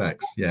 second name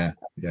Bex. Yeah,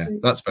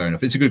 that's fair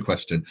enough. It's a good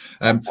question.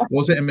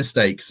 Was it a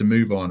mistake to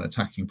move on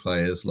attacking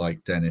players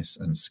like Dennis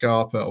and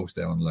Scarpa?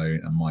 Obviously, they're on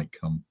loan and might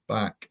come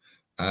back.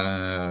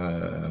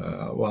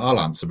 Well, I'll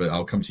answer, but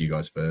I'll come to you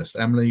guys first.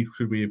 Emily,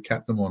 should we have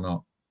kept them or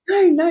not?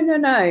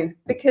 No,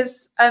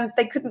 because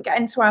they couldn't get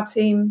into our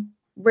team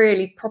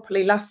really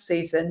properly last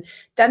season.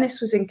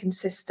 Dennis was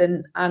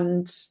inconsistent,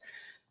 and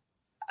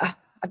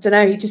I don't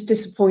know, he just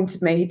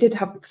disappointed me. He did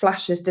have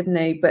flashes, didn't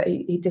he? But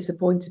he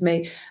disappointed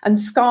me. And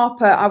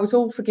Scarpa, I was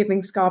all for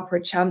giving Scarpa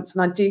a chance,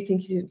 and I do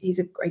think he's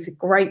a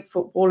great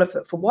footballer.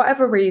 But for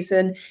whatever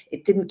reason,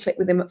 it didn't click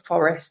with him at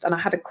Forest. And I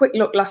had a quick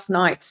look last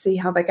night to see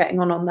how they're getting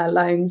on their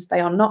loans.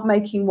 They are not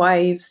making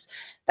waves.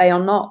 They are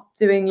not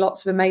doing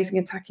lots of amazing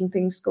attacking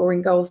things,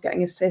 scoring goals,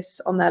 getting assists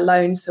on their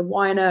loans. So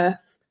why on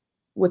earth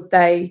would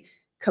they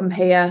come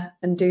here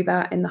and do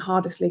that in the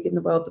hardest league in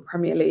the world, the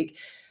Premier League?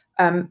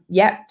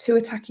 Two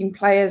attacking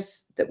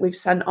players that we've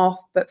sent off,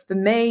 but for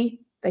me,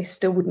 they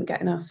still wouldn't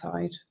get in our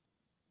side.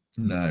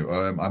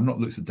 No, I've not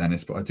looked at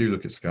Dennis, but I do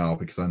look at Scarpa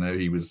because I know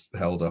he was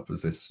held up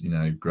as this,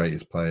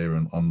 greatest player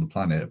on the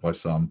planet by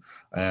some.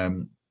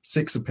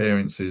 6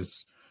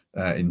 appearances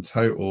in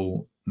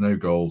total, no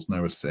goals,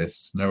 no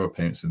assists, no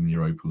appearances in the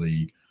Europa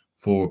League,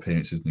 4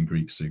 appearances in the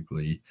Greek Super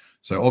League.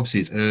 So obviously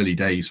it's early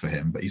days for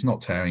him, but he's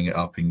not tearing it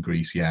up in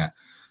Greece yet.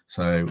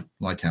 So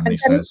like Emily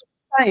says,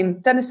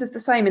 Dennis is the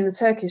same in the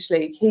Turkish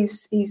league.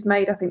 He's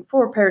made, I think,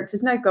 4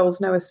 appearances, no goals,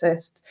 no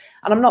assists.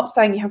 And I'm not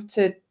saying you have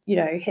to,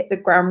 hit the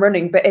ground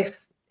running, but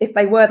if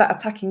they were that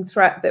attacking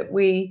threat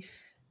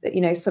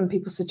that some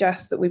people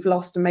suggest that we've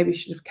lost and maybe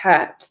should have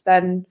kept,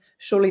 then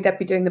surely they'd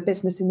be doing the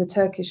business in the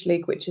Turkish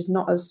league, which is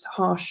not as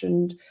harsh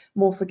and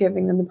more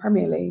forgiving than the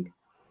Premier League.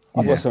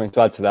 I've got something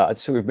to add to that. I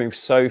just think we've moved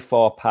so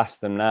far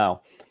past them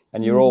now.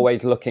 And you're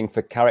always looking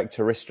for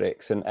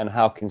characteristics and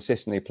how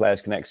consistently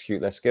players can execute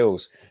their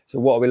skills.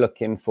 So what are we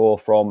looking for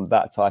from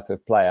that type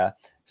of player?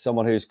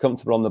 Someone who's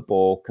comfortable on the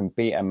ball, can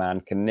beat a man,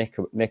 can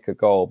nick a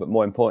goal, but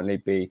more importantly,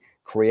 be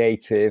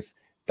creative,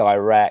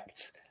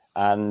 direct,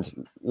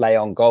 and lay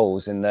on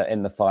goals in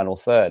the final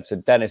third. So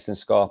Dennis and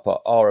Scarpa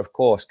are, of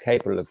course,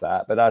 capable of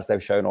that. But as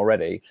they've shown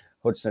already,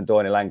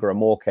 Hudson-Odoi and Elanga are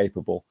more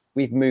capable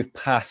we've moved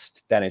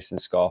past Dennis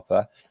and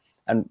Scarpa,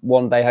 and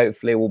one day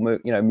hopefully we'll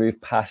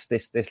move past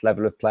this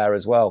level of player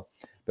as well.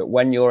 But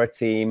when you're a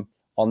team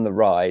on the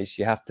rise,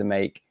 you have to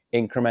make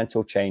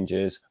incremental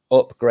changes,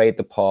 upgrade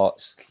the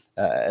parts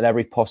at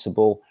every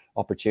possible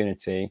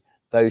opportunity.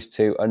 Those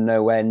two are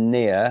nowhere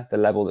near the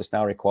level that's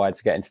now required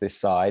to get into this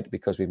side,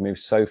 because we've moved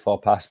so far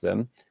past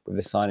them with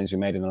the signings we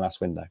made in the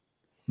last window.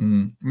 I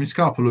mean,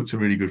 Scarpa looked a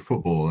really good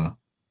footballer,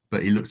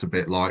 but he looked a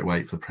bit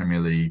lightweight for the Premier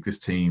League. This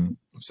team,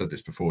 I've said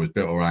this before, is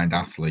built around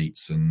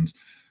athletes, and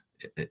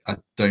I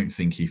don't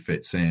think he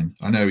fits in.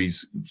 I know he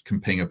can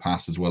ping a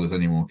pass as well as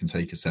anyone can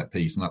take a set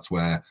piece, and that's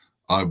where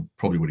I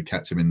probably would have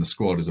kept him in the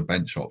squad as a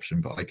bench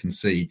option. But I can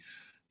see,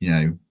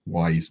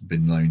 why he's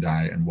been loaned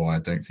out and why I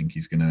don't think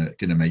he's gonna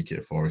make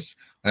it for us.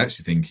 I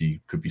actually think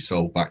he could be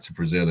sold back to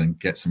Brazil and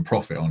get some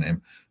profit on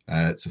him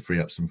to free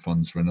up some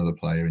funds for another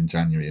player in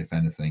January, if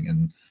anything.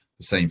 And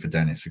the same for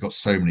Dennis. We've got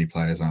so many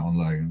players out on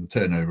loan. The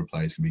turnover of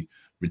players can be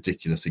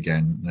ridiculous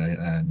again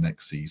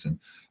next season.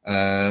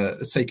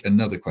 Let's take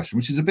another question,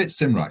 which is a bit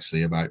similar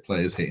actually, about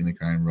players hitting the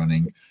ground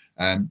running.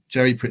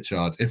 Jerry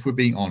Pritchard, if we're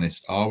being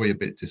honest, are we a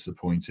bit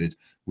disappointed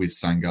with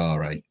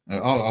Sangare?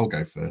 I'll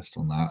go first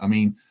on that. I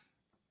mean,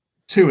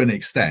 to an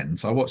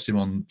extent, I watched him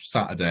on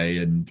Saturday,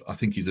 and I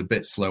think he's a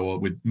bit slower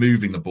with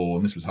moving the ball.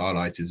 And this was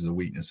highlighted as a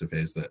weakness of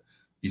his, that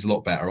he's a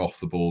lot better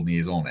off the ball than he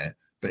is on it.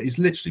 But he's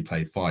literally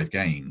played 5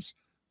 games.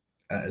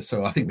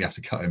 So I think we have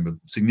to cut him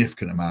a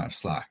significant amount of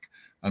slack.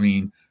 I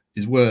mean,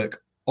 his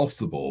work off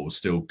the ball was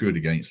still good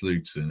against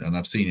Luton, and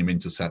I've seen him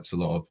intercept a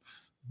lot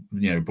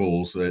of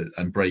balls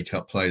and break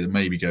up play that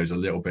maybe goes a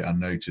little bit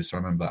unnoticed. I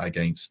remember that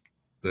against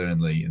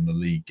Burnley in the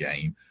league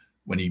game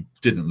when he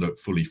didn't look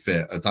fully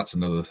fit. That's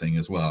another thing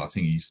as well. I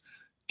think he's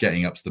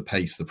getting up to the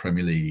pace of the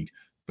Premier League.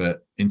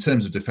 But in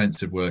terms of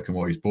defensive work and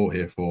what he's brought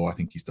here for, I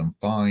think he's done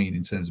fine.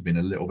 In terms of being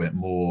a little bit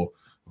more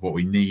of what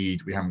we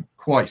need, we haven't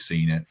quite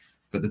seen it.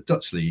 But the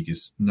Dutch league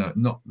is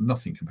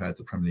nothing compared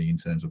to the Premier League in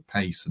terms of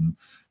pace and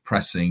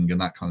pressing and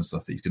that kind of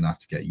stuff that he's going to have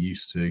to get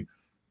used to.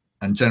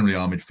 And generally,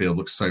 our midfield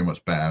looks so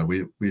much better.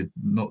 We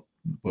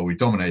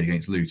dominate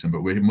against Luton,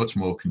 but we're much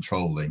more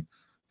controlling.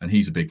 And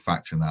he's a big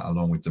factor in that,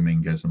 along with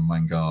Dominguez and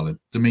Mangala.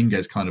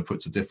 Dominguez kind of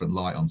puts a different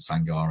light on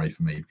Sangare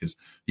for me, because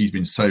he's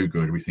been so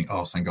good. We think,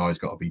 Sangare's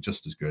got to be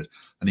just as good.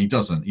 And he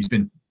doesn't. He's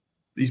been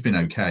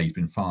okay. He's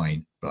been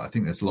fine. But I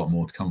think there's a lot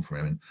more to come for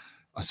him. And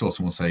I saw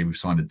someone say we've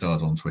signed a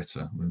dud on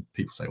Twitter.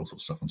 People say all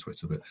sorts of stuff on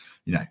Twitter, but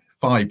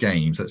 5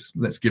 games.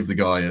 Let's give the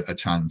guy a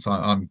chance.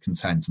 I'm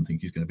content and think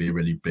he's going to be a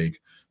really big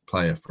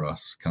player for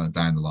us, kind of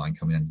down the line,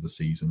 come the end of the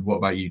season. What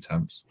about you,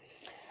 Temps?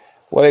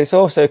 Well, it's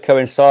also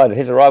coincided.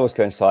 His arrival's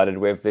coincided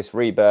with this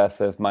rebirth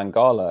of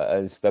Mangala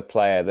as the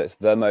player that's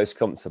the most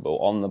comfortable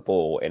on the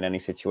ball in any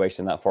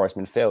situation in that Forest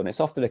midfield. And it's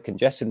often a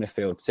congested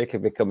midfield,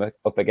 particularly if we come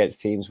up against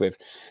teams with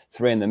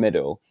 3 in the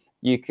middle.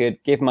 You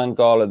could give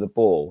Mangala the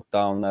ball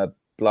down a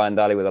blind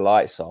alley with the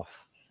lights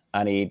off,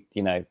 and he'd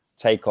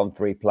take on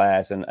 3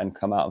 players and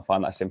come out and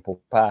find that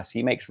simple pass.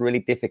 He makes really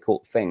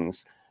difficult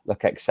things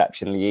look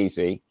exceptionally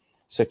easy.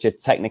 Such a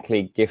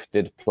technically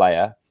gifted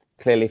player,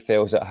 clearly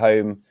feels at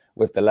home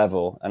with the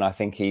level, and I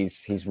think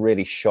he's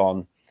really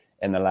shone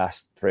in the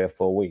last 3 or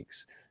 4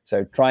 weeks.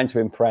 So trying to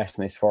impress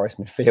in this Forest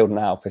midfield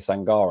now for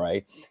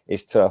Sangare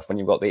is tough when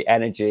you've got the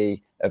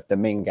energy of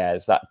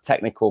Dominguez, that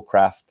technical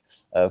craft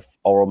of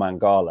Oral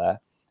Mangala,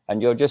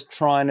 and you're just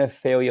trying to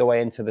feel your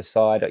way into the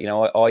side.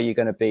 Are you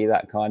going to be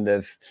that kind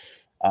of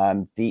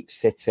deep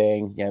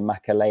sitting,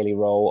 Makaleli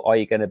role? Are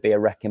you going to be a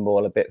wrecking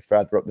ball a bit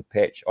further up the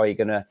pitch? Are you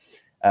going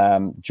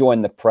to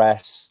join the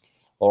press?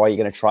 Or are you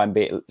going to try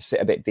and sit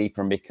a bit deeper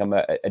and become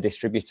a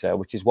distributor,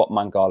 which is what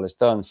Mangala's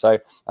done? So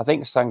I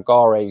think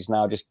Sangare is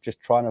now just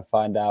trying to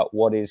find out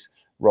what his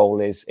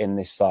role is in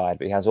this side.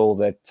 But he has all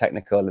the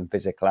technical and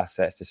physical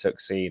assets to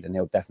succeed, and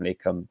he'll definitely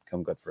come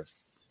good for us.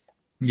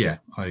 Yeah,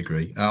 I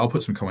agree. I'll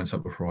put some comments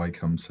up before I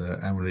come to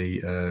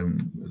Emily.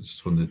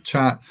 Just from the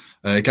chat.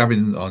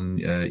 Gavin on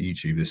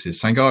YouTube, this is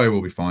Sangare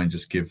will be fine.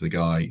 Just give the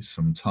guy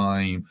some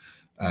time.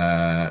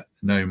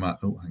 Nomad.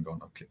 Oh, hang on,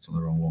 I've clicked on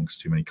the wrong one because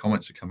too many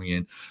comments are coming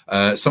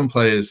in. Some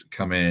players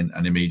come in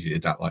and immediately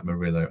adapt, like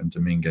Murillo and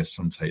Dominguez.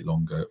 Some take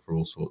longer for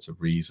all sorts of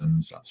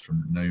reasons. That's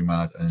from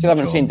Nomad. And still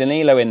haven't seen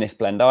Danilo in this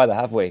blend either,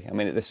 have we? I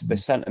mean, the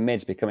centre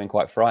mid's becoming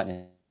quite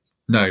frightening.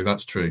 No,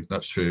 that's true.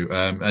 That's true.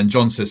 And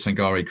John says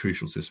Sangare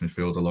crucial to this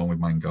midfield along with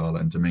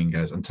Mangala and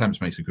Dominguez. And Temps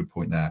makes a good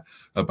point there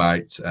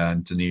about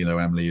Danilo,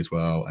 Emily as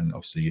well. And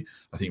obviously,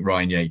 I think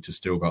Ryan Yates has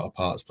still got a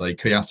part to play.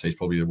 Kouyaté is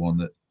probably the one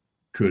that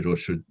could or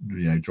should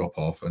drop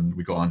off, and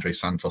we've got Andre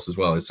Santos as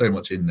well. There's so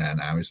much in there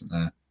now, isn't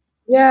there?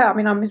 Yeah, I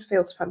mean, our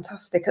midfield's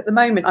fantastic at the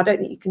moment. I don't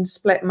think you can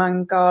split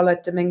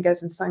Mangala,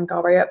 Dominguez, and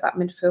Sangare up. That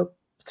midfield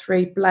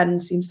 3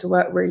 blend seems to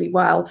work really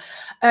well.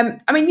 I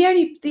mean, the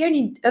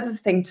only other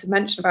thing to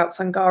mention about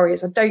Sangare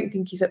is I don't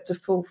think he's up to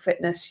full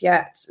fitness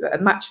yet,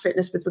 match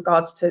fitness with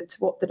regards to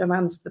what the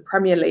demands of the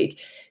Premier League,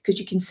 because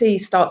you can see he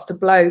starts to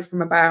blow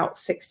from about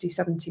 60,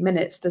 70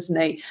 minutes,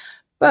 doesn't he?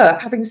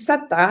 But having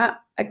said that,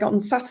 on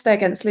Saturday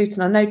against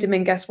Luton, I know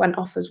Dominguez went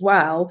off as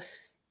well,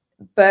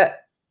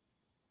 but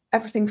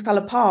everything fell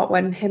apart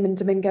when him and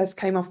Dominguez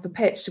came off the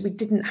pitch. So we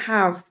didn't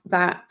have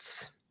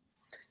that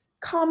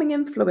calming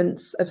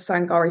influence of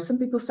Sangare. Some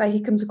people say he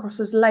comes across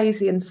as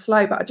lazy and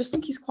slow, but I just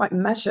think he's quite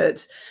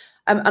measured.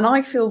 And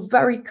I feel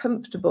very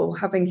comfortable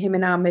having him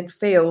in our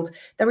midfield.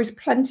 There is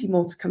plenty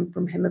more to come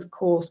from him, of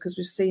course, because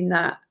we've seen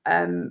that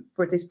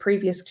with his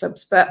previous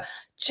clubs. But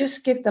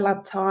just give the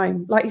lad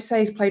time. Like you say,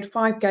 he's played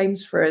 5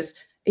 games for us.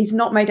 He's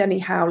not made any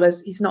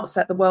howlers. He's not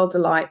set the world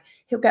alight.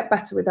 He'll get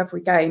better with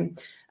every game.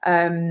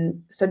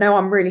 So no,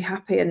 I'm really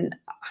happy. And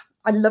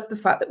I love the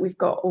fact that we've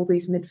got all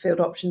these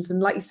midfield options.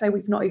 And like you say,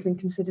 we've not even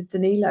considered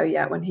Danilo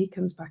yet when he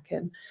comes back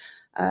in.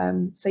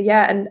 So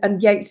yeah,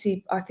 and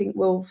Yatesy, I think,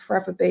 will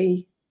forever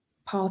be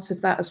part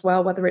of that as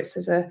well, whether it's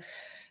as an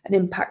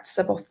impact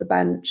sub off the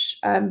bench.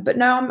 But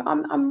no,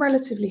 I'm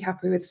relatively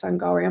happy with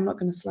Sangare. I'm not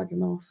going to slag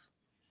him off.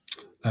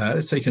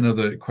 Let's take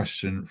another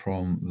question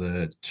from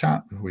the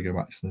chat before we go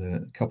back to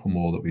the couple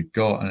more that we've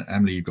got. And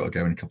Emily, you've got to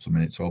go in a couple of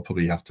minutes, so I'll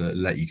probably have to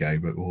let you go,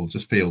 but we'll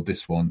just field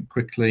this one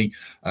quickly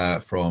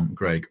from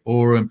Greg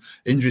Oram.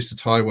 Injuries to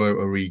Taiwo,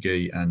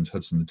 Origi and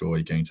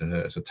Hudson-Odoi going to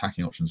hurt us.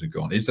 Attacking options are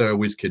gone. Is there a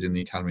whiz kid in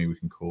the academy we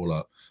can call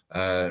up?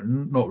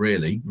 Not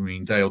really. I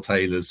mean, Dale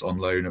Taylor's on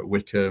loan at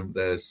Wickham.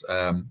 There's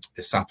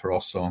Isapa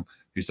Ossong,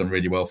 who's done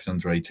really well for the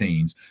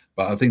under-18s.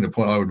 But I think the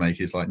point I would make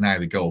is, like, now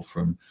the gulf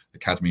from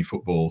academy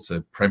football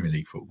to Premier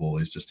League football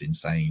is just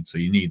insane. So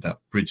you need that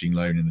bridging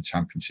loan in the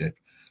Championship,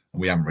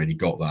 and we haven't really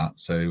got that.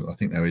 So I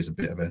think there is a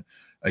bit of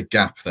a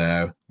gap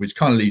there, which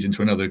kind of leads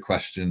into another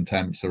question,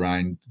 Temps,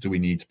 around do we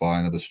need to buy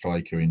another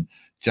striker in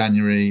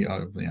January?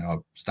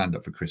 I'll stand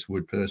up for Chris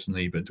Wood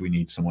personally, but do we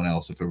need someone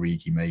else if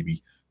Origi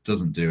maybe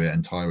doesn't do it?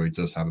 And Taiwo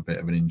does have a bit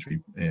of an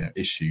injury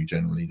issue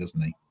generally,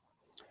 doesn't he?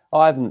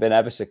 I haven't been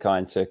ever so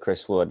kind to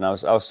Chris Wood, and I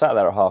was sat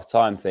there at half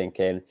time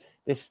thinking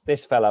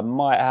this fella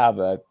might have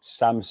a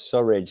Sam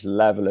Surridge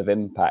level of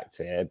impact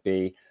here,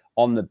 be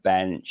on the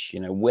bench,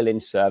 willing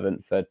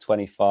servant for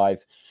 25,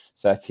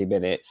 30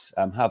 minutes,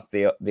 have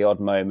the odd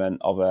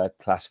moment of a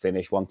class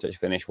finish, one touch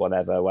finish,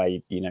 whatever, where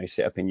you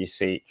sit up in your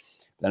seat,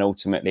 then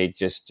ultimately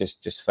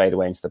just fade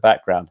away into the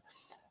background.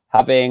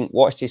 Having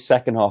watched his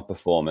second half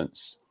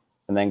performance,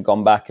 and then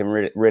gone back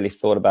and really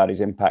thought about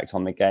his impact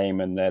on the game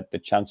and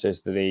the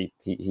chances that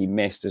he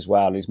missed as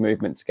well, his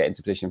movement to get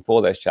into position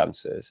for those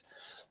chances,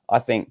 I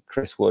think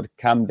Chris Wood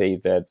can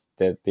be the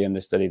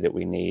understudy that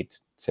we need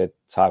to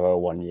Taiwo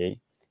Awoniyi.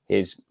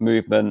 His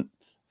movement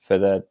for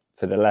the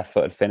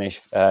left-footed finish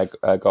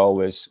goal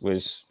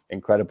was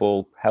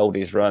incredible. Held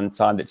his run,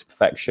 timed it to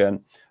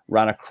perfection,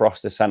 ran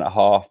across the centre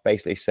half,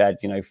 basically said,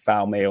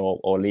 foul me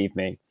or leave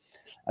me.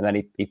 And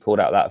then he pulled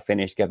out that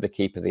finish, gave the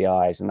keeper the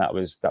eyes, and that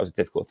was a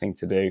difficult thing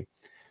to do.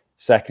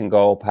 Second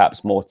goal,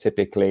 perhaps more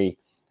typically,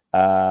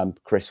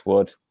 Chris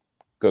Wood,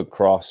 good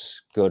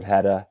cross, good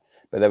header.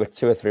 But there were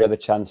 2 or 3 other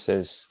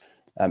chances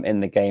in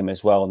the game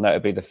as well,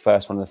 notably the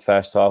first one in the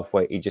first half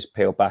where he just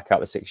peeled back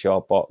out the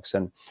 6-yard box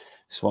and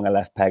swung a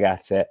left peg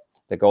at it,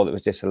 the goal that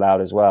was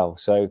disallowed as well.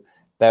 So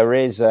there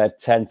is a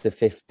 10 to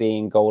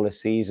 15 goal a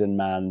season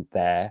man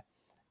there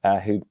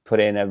who put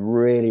in a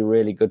really,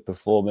 really good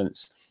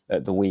performance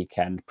at the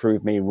weekend,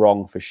 proved me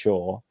wrong for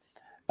sure.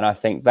 And I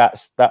think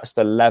that's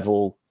the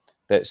level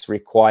that's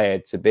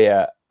required to be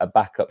a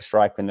backup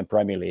striker in the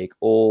Premier League,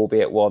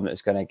 albeit one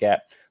that's going to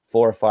get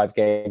 4 or 5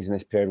 games in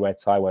this period where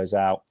Taiwo's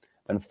out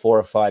and 4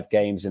 or 5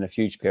 games in a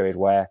future period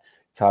where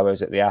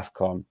Taiwo's at the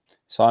AFCON.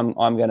 So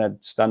I'm going to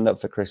stand up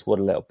for Chris Wood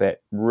a little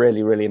bit.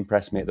 Really, really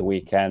impressed me at the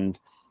weekend.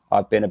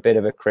 I've been a bit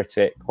of a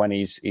critic when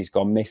he's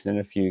gone missing in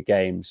a few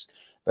games,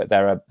 but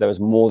there was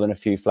more than a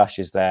few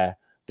flashes there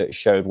that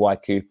showed why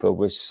Cooper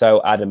was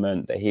so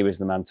adamant that he was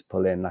the man to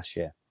pull in last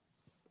year.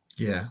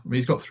 Yeah, I mean,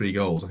 he's got 3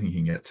 goals. I think he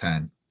can get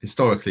 10.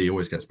 Historically, he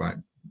always gets back,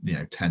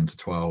 10 to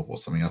 12 or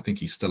something. I think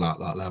he's still at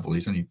that level.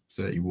 He's only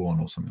 31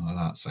 or something like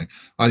that. So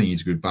I think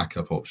he's a good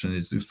backup option. I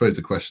suppose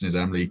the question is,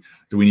 Emily,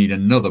 do we need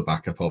another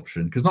backup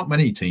option? Because not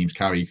many teams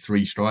carry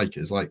 3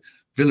 strikers. Like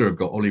Villa have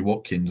got Ollie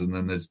Watkins and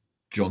then there's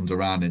John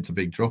Duran. It's a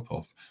big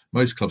drop-off.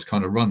 Most clubs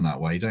kind of run that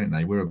way, don't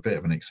they? We're a bit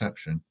of an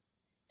exception.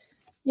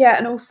 Yeah,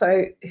 and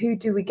also, who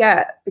do we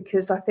get?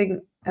 Because I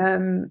think,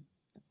 off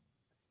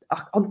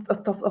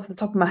the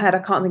top of my head, I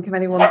can't think of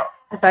anyone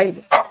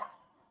available.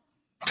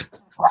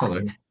 Hello.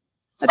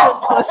 I do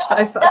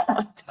apologise. That's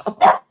my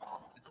dog.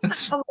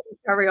 I'll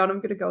carry on. I'm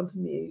going to go on to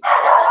mute.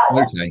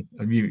 Okay,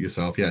 mute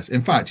yourself. Yes. In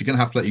fact, you're going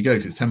to have to let you go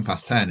because it's 10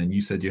 past 10 and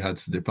you said you had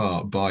to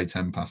depart by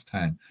 10 past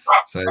 10.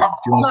 So do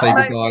you want to say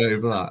goodbye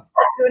over that?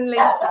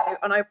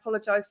 And I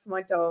apologise for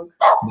my dog.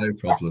 No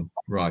problem.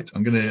 Right.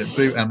 I'm going to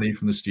boot Emily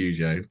from the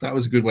studio. That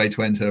was a good way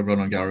to end her run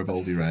on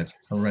Garibaldi Red.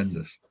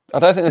 Horrendous. I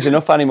don't think there's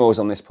enough animals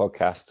on this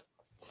podcast.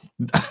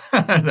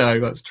 No,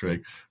 that's true.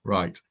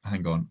 Right.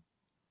 Hang on.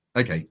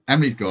 Okay.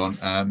 Emily's gone.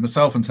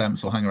 Myself and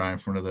Temps will hang around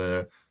for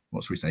another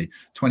what should we say,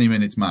 20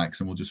 minutes max,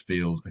 and we'll just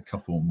field a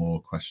couple more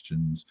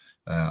questions.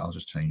 I'll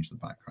just change the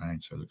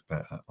background so it looks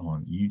better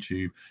on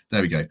YouTube.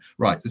 There we go.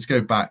 Right, let's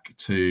go back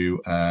to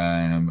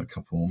a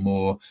couple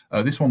more.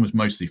 This one was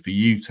mostly for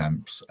you,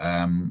 Temps.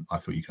 I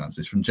thought you could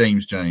answer this. From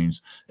James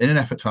Jones. In an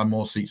effort to have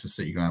more seats at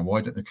City Ground,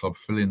 why don't the club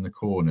fill in the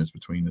corners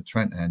between the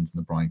Trent end and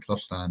the Brian Clough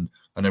stand?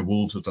 I know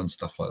Wolves have done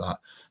stuff like that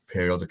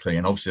periodically,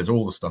 and obviously there's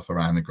all the stuff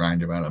around the ground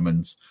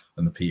developments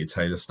and the Peter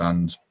Taylor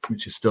stand,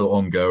 which is still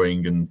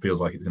ongoing and feels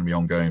like it's going to be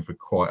ongoing for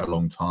quite a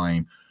long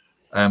time.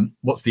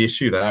 What's the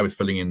issue there with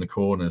filling in the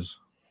corners?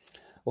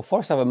 Well,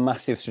 Forest have a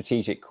massive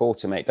strategic call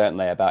to make, don't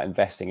they, about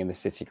investing in the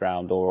City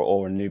Ground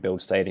or a new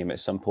build stadium at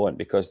some point,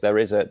 because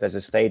there's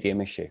a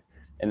stadium issue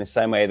in the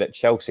same way that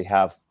Chelsea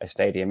have a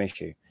stadium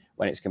issue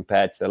when it's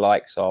compared to the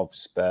likes of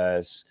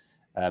Spurs,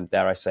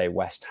 dare I say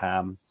West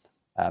Ham,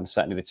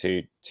 certainly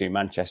the two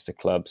Manchester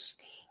clubs,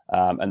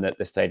 and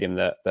the stadium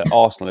that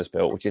Arsenal has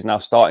built, which is now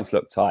starting to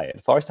look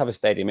tired. Forest have a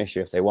stadium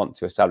issue if they want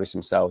to establish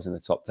themselves in the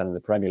top 10 of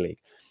the Premier League.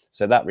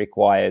 So that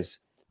requires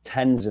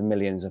tens of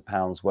millions of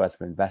pounds worth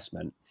of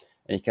investment,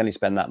 and you can only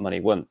spend that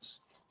money once.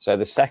 So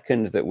the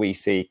second that we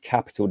see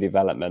capital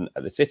development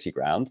at the City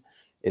Ground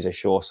is a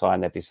sure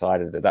sign they've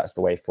decided that that's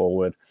the way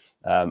forward,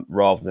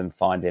 rather than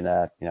finding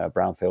a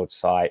brownfield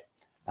site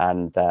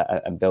and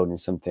building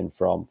something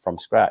from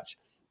scratch.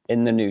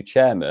 In the new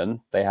chairman,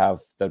 they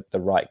have the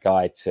right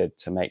guy to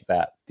make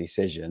that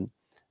decision.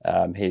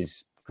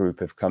 His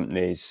group of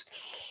companies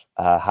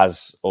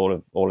has all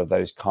of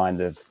those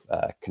kind of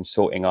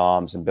consulting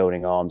arms and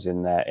building arms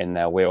in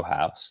their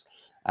wheelhouse,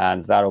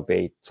 and that'll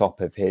be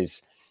top of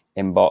his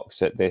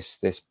inbox at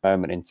this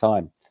moment in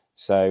time.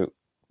 So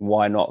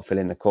why not fill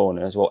in the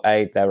corners? Well,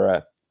 there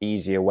are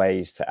easier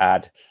ways to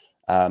add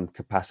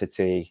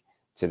capacity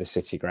to the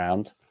City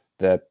Ground.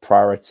 The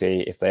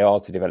priority, if they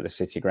are to develop the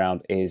City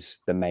Ground, is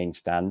the main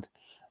stand,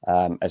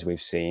 as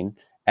we've seen.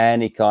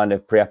 Any kind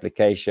of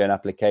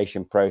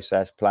application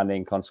process,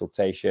 planning,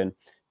 consultation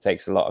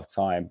takes a lot of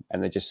time,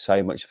 and they're just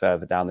so much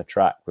further down the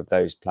track with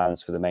those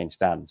plans for the main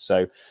stand.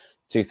 So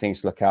 2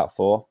 things to look out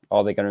for.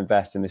 Are they going to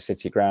invest in the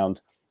City Ground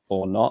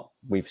or not?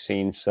 We've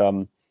seen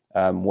some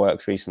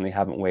works recently,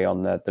 haven't we,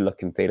 on the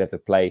look and feel of the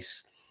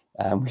place.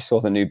 We saw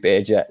the new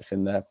beer jets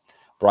in the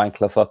Brian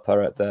Clough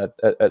upper at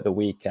the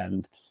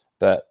weekend,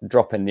 but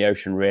drop in the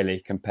ocean really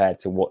compared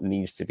to what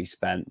needs to be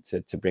spent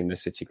to bring the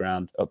City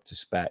Ground up to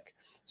spec.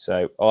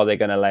 So are they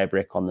going to lay a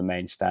brick on the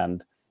main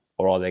stand,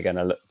 or are they going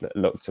to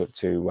look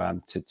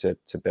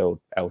to build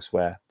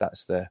elsewhere?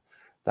 That's the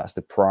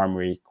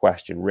primary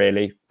question,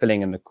 really.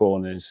 Filling in the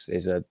corners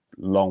is a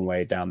long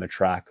way down the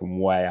track and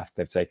way after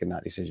they've taken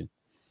that decision.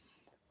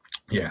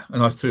 Yeah,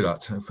 and I threw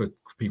that for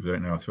people who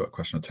don't know. I threw that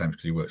question at Thames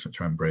because he works at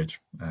Trent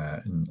Bridge,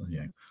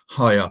 and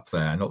high up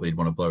there. Not that he'd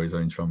want to blow his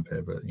own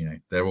trumpet, but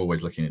they're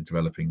always looking at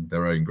developing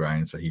their own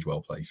ground, so he's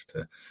well placed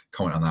to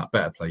comment on that.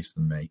 Better placed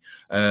than me.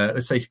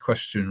 Let's take a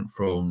question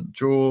from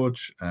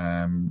George.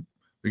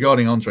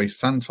 Regarding Andre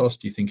Santos,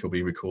 do you think he'll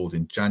be recalled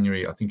in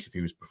January? I think if he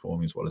was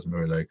performing as well as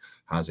Murillo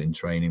has in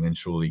training, then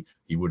surely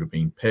he would have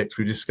been picked.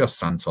 We discussed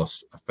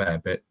Santos a fair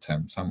bit,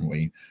 Temps, haven't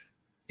we?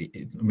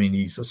 I mean,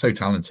 he's so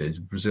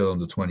talented, Brazil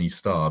under-20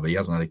 star, but he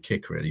hasn't had a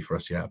kick really for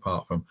us yet,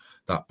 apart from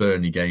that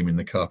Burnley game in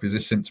the Cup. Is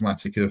this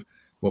symptomatic of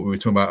what we were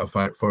talking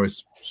about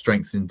Forest's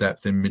strength in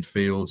depth in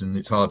midfield, and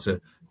it's hard to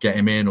get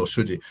him in, or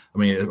should he? I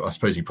mean, I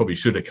suppose he probably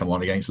should have come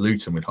on against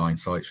Luton with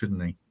hindsight,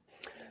 shouldn't he?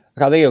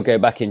 I think he'll go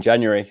back in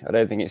January. I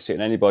don't think it's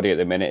suiting anybody at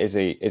the minute, is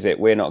he? Is it?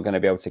 We're not going to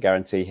be able to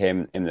guarantee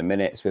him in the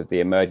minutes with the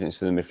emergence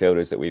for the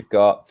midfielders that we've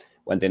got.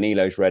 When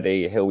Danilo's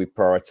ready, he'll be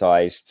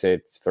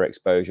prioritised for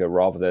exposure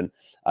rather than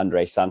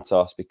Andre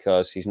Santos,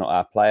 because he's not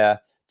our player.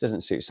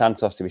 Doesn't suit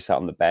Santos to be sat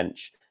on the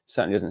bench.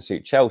 Certainly doesn't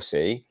suit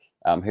Chelsea,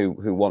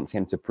 who want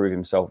him to prove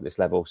himself at this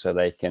level so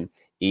they can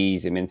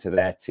ease him into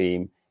their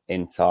team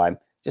in time.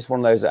 Just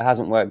one of those that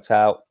hasn't worked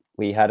out.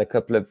 We had a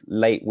couple of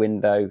late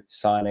window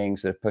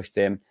signings that have pushed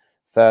him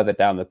further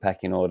down the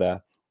pecking order.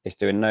 It's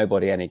doing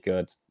nobody any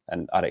good,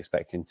 and I'd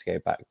expect him to go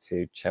back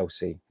to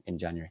Chelsea in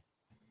January.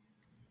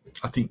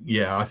 I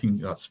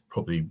think that's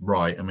probably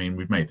right. I mean,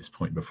 we've made this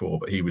point before,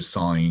 but he was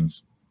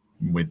signed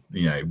with,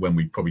 when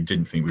we probably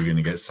didn't think we were going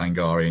to get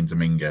Sangare and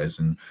Dominguez.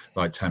 And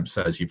like Temp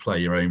says, you play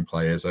your own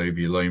players over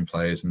your loan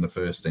players in the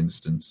first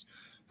instance,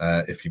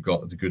 if you've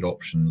got the good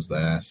options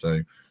there. So,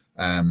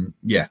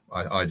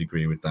 I'd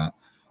agree with that.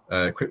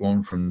 Quick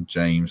one from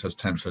James. Has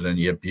Temp said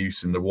any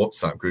abuse in the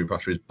WhatsApp group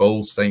after his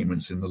bold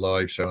statements in the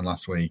live show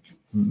last week?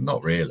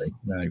 Not really,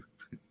 no.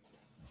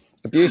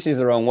 Abuse is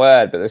the wrong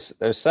word, but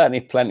there's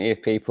certainly plenty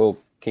of people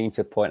keen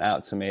to point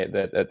out to me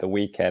at the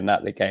weekend,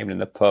 at the game in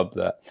the pub,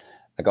 that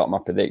I got my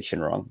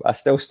prediction wrong. But I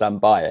still stand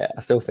by it.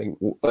 I still think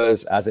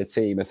us as a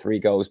team are 3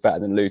 goals better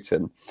than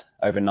Luton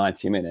over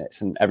 90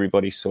 minutes, and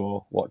everybody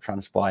saw what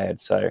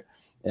transpired. So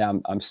yeah,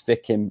 I'm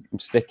sticking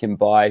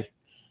by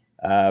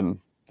the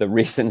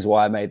reasons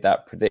why I made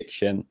that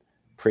prediction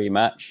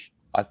pre-match.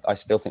 I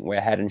still think we're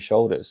head and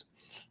shoulders,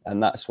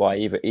 and that's why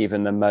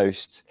even the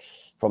most,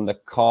 from the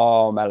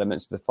calm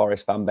elements of the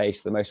Forest fan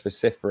base, the most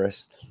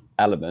vociferous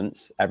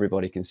elements,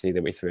 everybody can see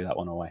that we threw that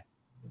one away.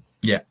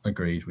 Yeah,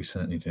 agreed. We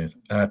certainly did.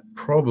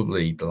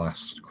 Probably the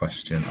last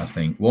question, I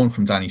think, one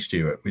from Danny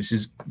Stewart, which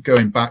is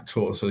going back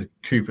towards the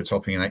Cooper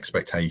topping and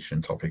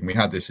expectation topic. And we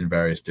had this in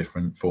various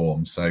different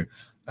forms. So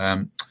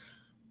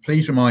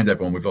please remind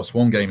everyone we've lost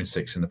 1 game in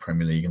 6 in the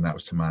Premier League, and that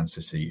was to Man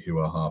City, who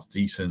are half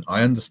decent.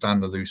 I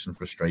understand the Luton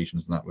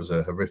frustrations, and that was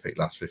a horrific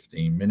last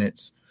 15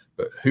 minutes.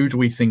 But who do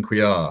we think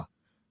we are?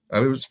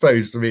 I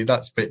suppose,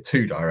 that's a bit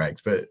too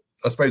direct, but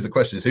I suppose the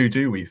question is, who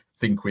do we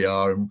think we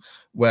are, and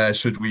where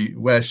should we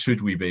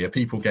be? Are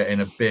people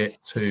getting a bit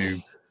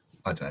too,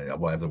 I don't know,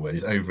 whatever the word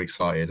is,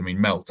 overexcited? I mean,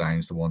 meltdown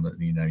is the one that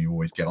you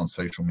always get on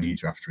social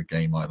media after a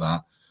game like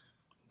that.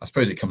 I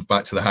suppose it comes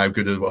back to the how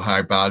good or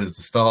how bad has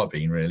the start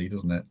been, really,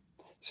 doesn't it?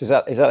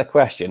 So is that a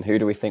question? Who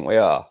do we think we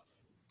are?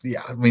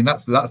 Yeah, I mean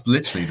that's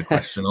literally the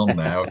question on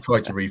there. I've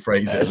tried to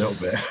rephrase it a little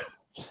bit.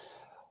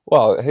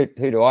 Well, who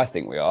do I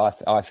think we are?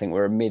 I think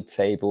we're a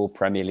mid-table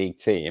Premier League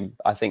team.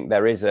 I think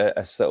there is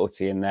a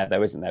subtlety in there,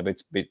 though, isn't there,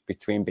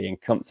 between being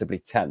comfortably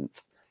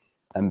 10th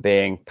and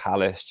being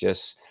Palace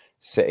just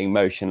sitting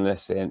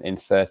motionless in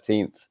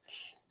 13th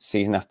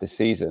season after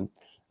season.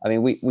 I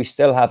mean, we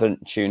still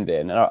haven't tuned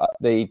in.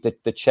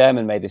 The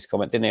chairman made this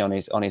comment, didn't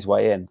he, on his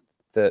way in,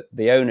 that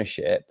the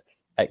ownership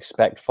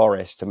expect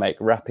Forest to make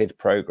rapid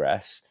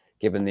progress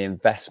given the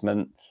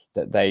investment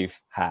that they've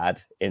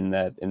had in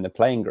the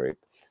playing group.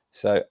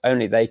 So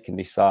only they can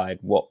decide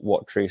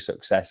what true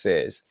success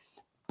is.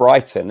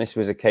 Brighton, this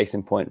was a case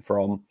in point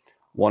from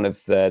one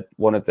of the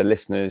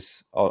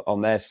listeners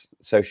on their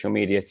social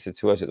media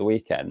to us at the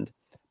weekend.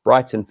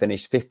 Brighton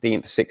finished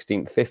 15th,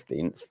 16th,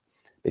 15th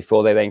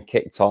before they then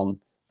kicked on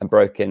and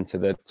broke into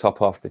the top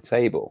half of the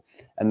table.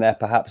 And they're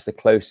perhaps the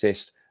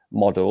closest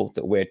model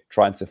that we're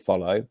trying to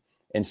follow,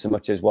 in so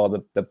much as, while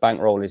the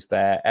bankroll is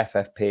there,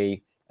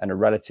 FFP and a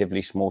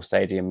relatively small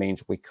stadium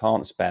means we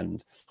can't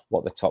spend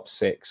what the top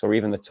 6 or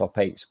even the top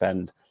 8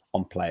 spend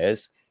on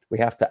players. We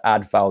have to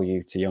add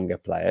value to younger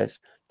players.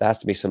 There has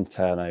to be some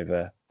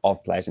turnover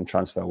of players in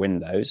transfer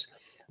windows,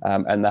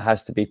 and there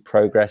has to be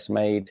progress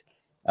made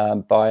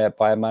by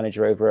a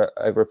manager over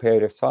a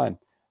period of time.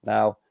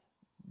 Now,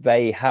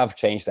 they have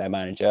changed their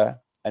manager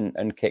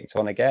and kicked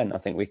on again. I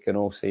think we can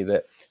all see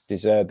that De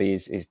Zerbi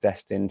is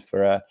destined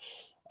for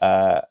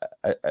a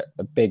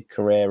big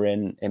career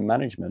in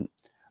management.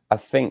 I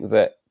think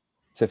that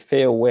to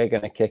feel we're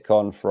going to kick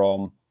on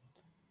from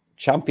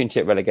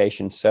Championship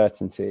relegation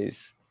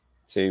certainties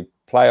to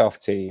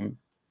playoff team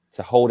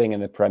to holding in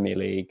the Premier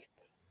League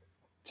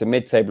to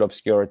mid-table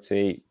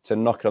obscurity to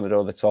knocking on the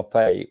door of the top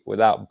 8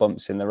 without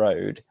bumps in the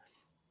road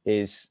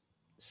is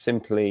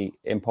simply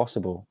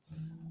impossible.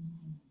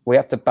 We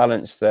have to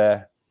balance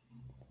the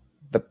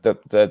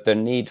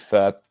need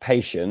for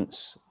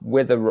patience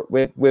with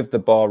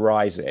the bar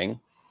rising,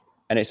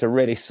 and it's a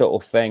really subtle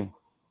thing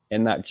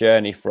in that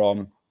journey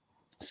from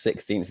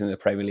 16th in the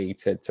Premier League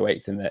to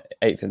 8th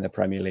in the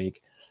Premier League.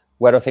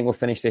 Where do I think we'll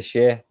finish this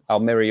year? I'll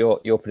mirror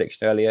your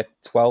prediction earlier.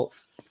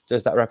 12th.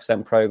 Does that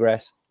represent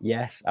progress?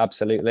 Yes,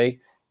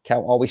 absolutely.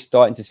 Are we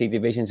starting to see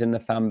divisions in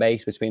the fan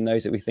base between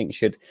those that we think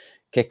should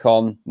kick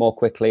on more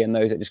quickly and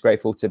those that are just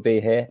grateful to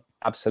be here?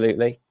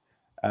 Absolutely.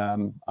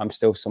 I'm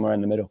still somewhere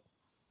in the middle.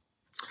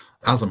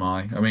 As am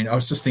I. I mean, I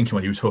was just thinking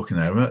when you were talking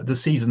there, the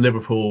season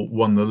Liverpool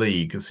won the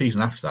league, the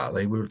season after that,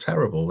 they were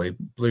terrible. They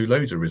blew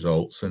loads of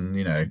results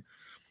and,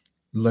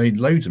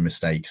 loads of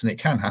mistakes, and it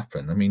can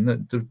happen. I mean,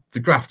 the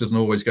graph doesn't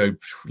always go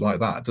like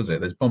that, does it?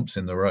 There's bumps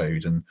in the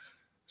road, and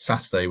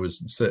Saturday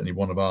was certainly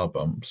one of our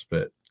bumps.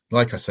 But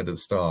like I said at the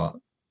start,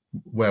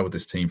 where would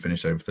this team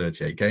finish over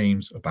 38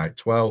 games? About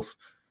 12th.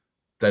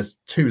 There's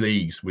 2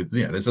 leagues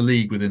there's a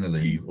league within a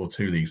league, or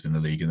 2 leagues in the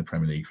league in the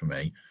Premier League for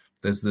me.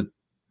 There's the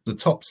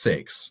top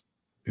 6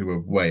 who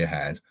are way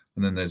ahead,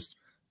 and then there's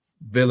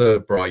Villa,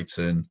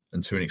 Brighton,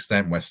 and to an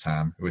extent West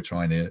Ham, who are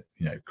trying to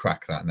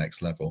crack that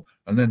next level,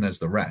 and then there's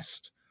the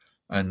rest.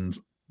 And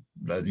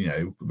at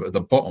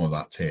the bottom of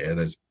that tier,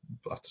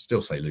 I have to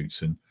still say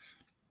Luton,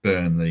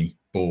 Burnley,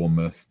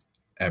 Bournemouth,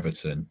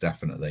 Everton,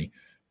 definitely,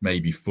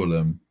 maybe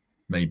Fulham,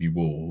 maybe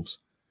Wolves,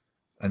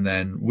 and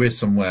then we're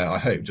somewhere, I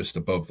hope, just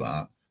above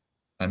that.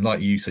 And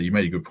like you said, you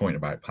made a good point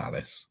about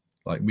Palace.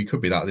 Like, we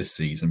could be that this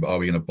season, but are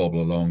we going to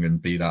bobble along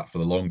and be that for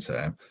the long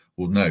term?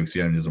 Well, no, because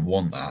the owner doesn't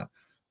want that.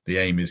 The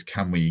aim is,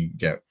 can we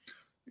get,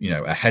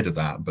 ahead of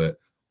that? But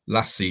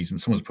last season,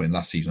 someone's putting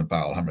last season a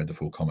battle. I haven't read the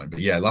full comment, but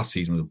yeah, last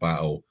season was a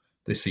battle.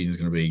 This season is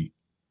going to be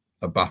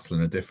a battle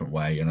in a different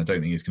way, and I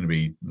don't think it's going to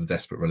be the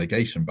desperate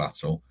relegation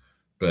battle.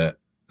 But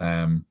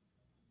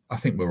I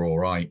think we're all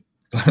right.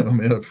 I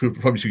mean, I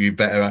probably should give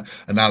better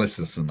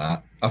analysis than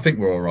that. I think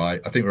we're all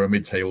right. I think we're a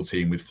mid-table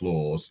team with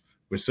flaws.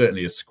 We're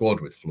certainly a squad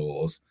with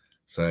flaws.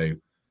 So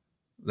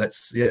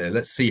let's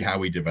see how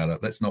we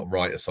develop. Let's not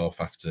write us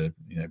off after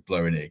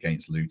blowing it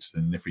against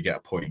Luton. And if we get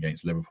a point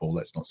against Liverpool,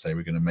 let's not say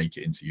we're going to make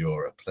it into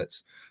Europe.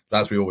 That's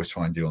what we always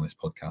try and do on this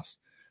podcast.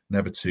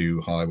 Never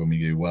too high when we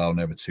do well,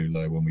 never too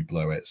low when we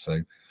blow it.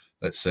 So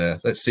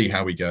let's see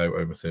how we go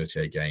over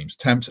 38 games.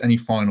 Temps, any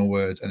final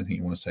words? Anything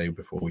you want to say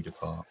before we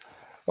depart?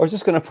 I was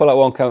just going to pull out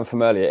one comment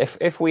from earlier.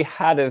 If we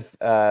had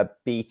have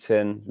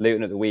beaten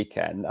Luton at the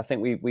weekend, I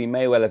think we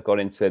may well have got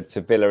into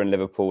Villa and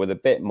Liverpool with a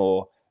bit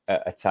more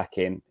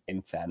attacking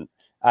intent.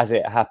 As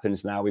it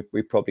happens now,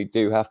 we probably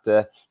do have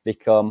to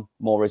become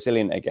more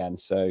resilient again.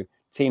 So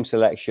team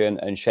selection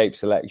and shape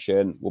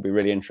selection will be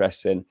really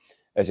interesting,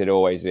 as it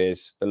always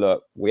is. But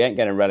look, we ain't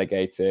getting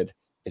relegated.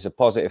 It's a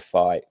positive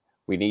fight.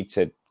 We need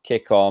to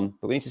kick on,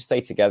 but we need to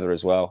stay together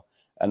as well.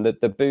 And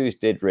the boos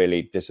did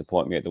really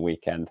disappoint me at the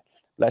weekend.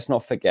 Let's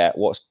not forget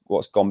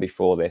what's gone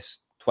before this.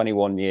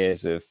 21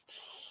 years of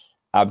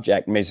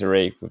abject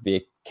misery with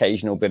the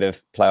occasional bit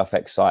of playoff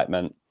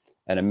excitement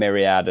and a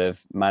myriad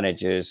of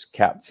managers,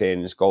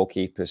 captains,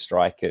 goalkeepers,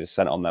 strikers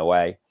sent on their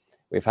way.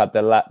 We've had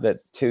the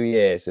 2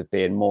 years of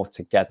being more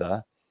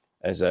together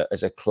as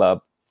a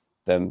club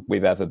than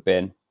we've ever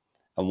been.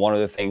 And one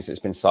of the things that's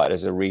been cited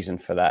as a reason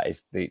for that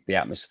is the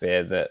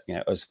atmosphere that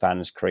us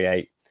fans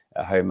create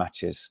at home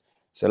matches.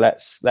 So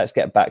let's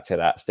get back to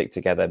that, stick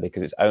together,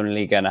 because it's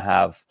only going to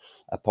have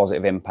a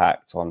positive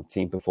impact on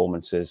team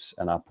performances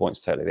and our points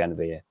total at the end of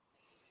the year.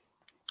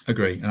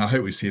 Agree. And I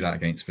hope we see that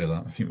against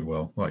Villa. I think we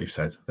will. Like you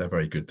said, they're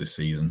very good this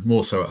season,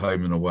 more so at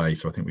home than away.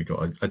 So I think we've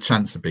got a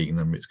chance of beating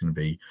them. It's going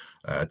to be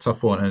a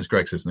tough one. And as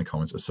Greg says in the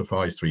comments, a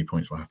surprise 3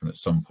 points will happen at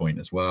some point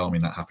as well. I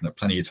mean, that happened at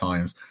plenty of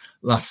times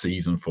last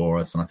season for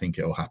us, and I think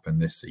it'll happen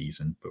this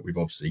season. But we've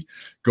obviously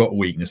got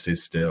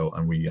weaknesses still,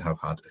 and we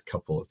have had a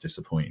couple of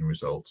disappointing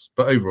results.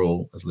 But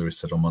overall, as Lewis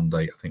said on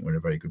Monday, I think we're in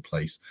a very good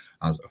place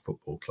as a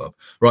football club.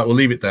 Right, we'll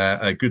leave it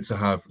there. Good to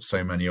have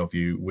so many of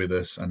you with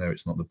us. I know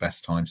it's not the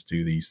best time to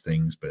do these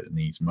things, but it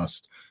needs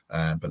must.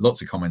 But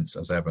lots of comments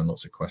as ever and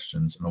lots of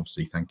questions. And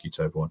obviously, thank you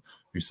to everyone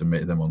who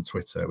submitted them on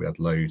Twitter. We had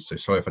loads. So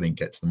sorry if I didn't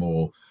get to them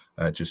all.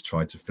 Just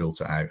tried to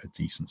filter out a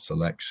decent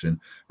selection.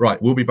 Right,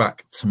 we'll be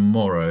back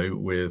tomorrow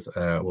with,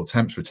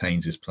 Temps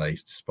retains his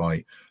place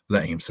despite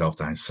letting himself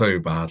down so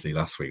badly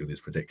last week with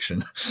his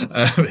prediction.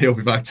 He'll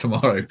be back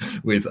tomorrow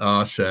with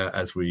our share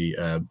as we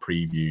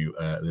preview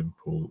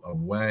Liverpool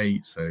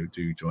away. So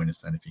do join us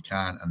then if you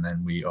can. And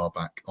then we are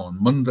back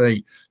on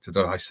Monday to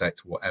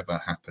dissect whatever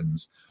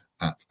happens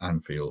at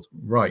Anfield.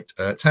 Right,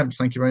 Temps,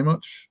 thank you very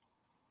much.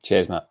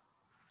 Cheers, Matt.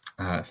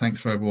 Thanks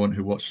for everyone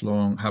who watched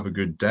along. Have a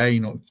good day,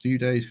 not 2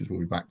 days, because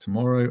we'll be back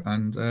tomorrow,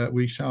 and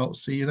we shall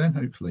see you then,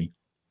 hopefully.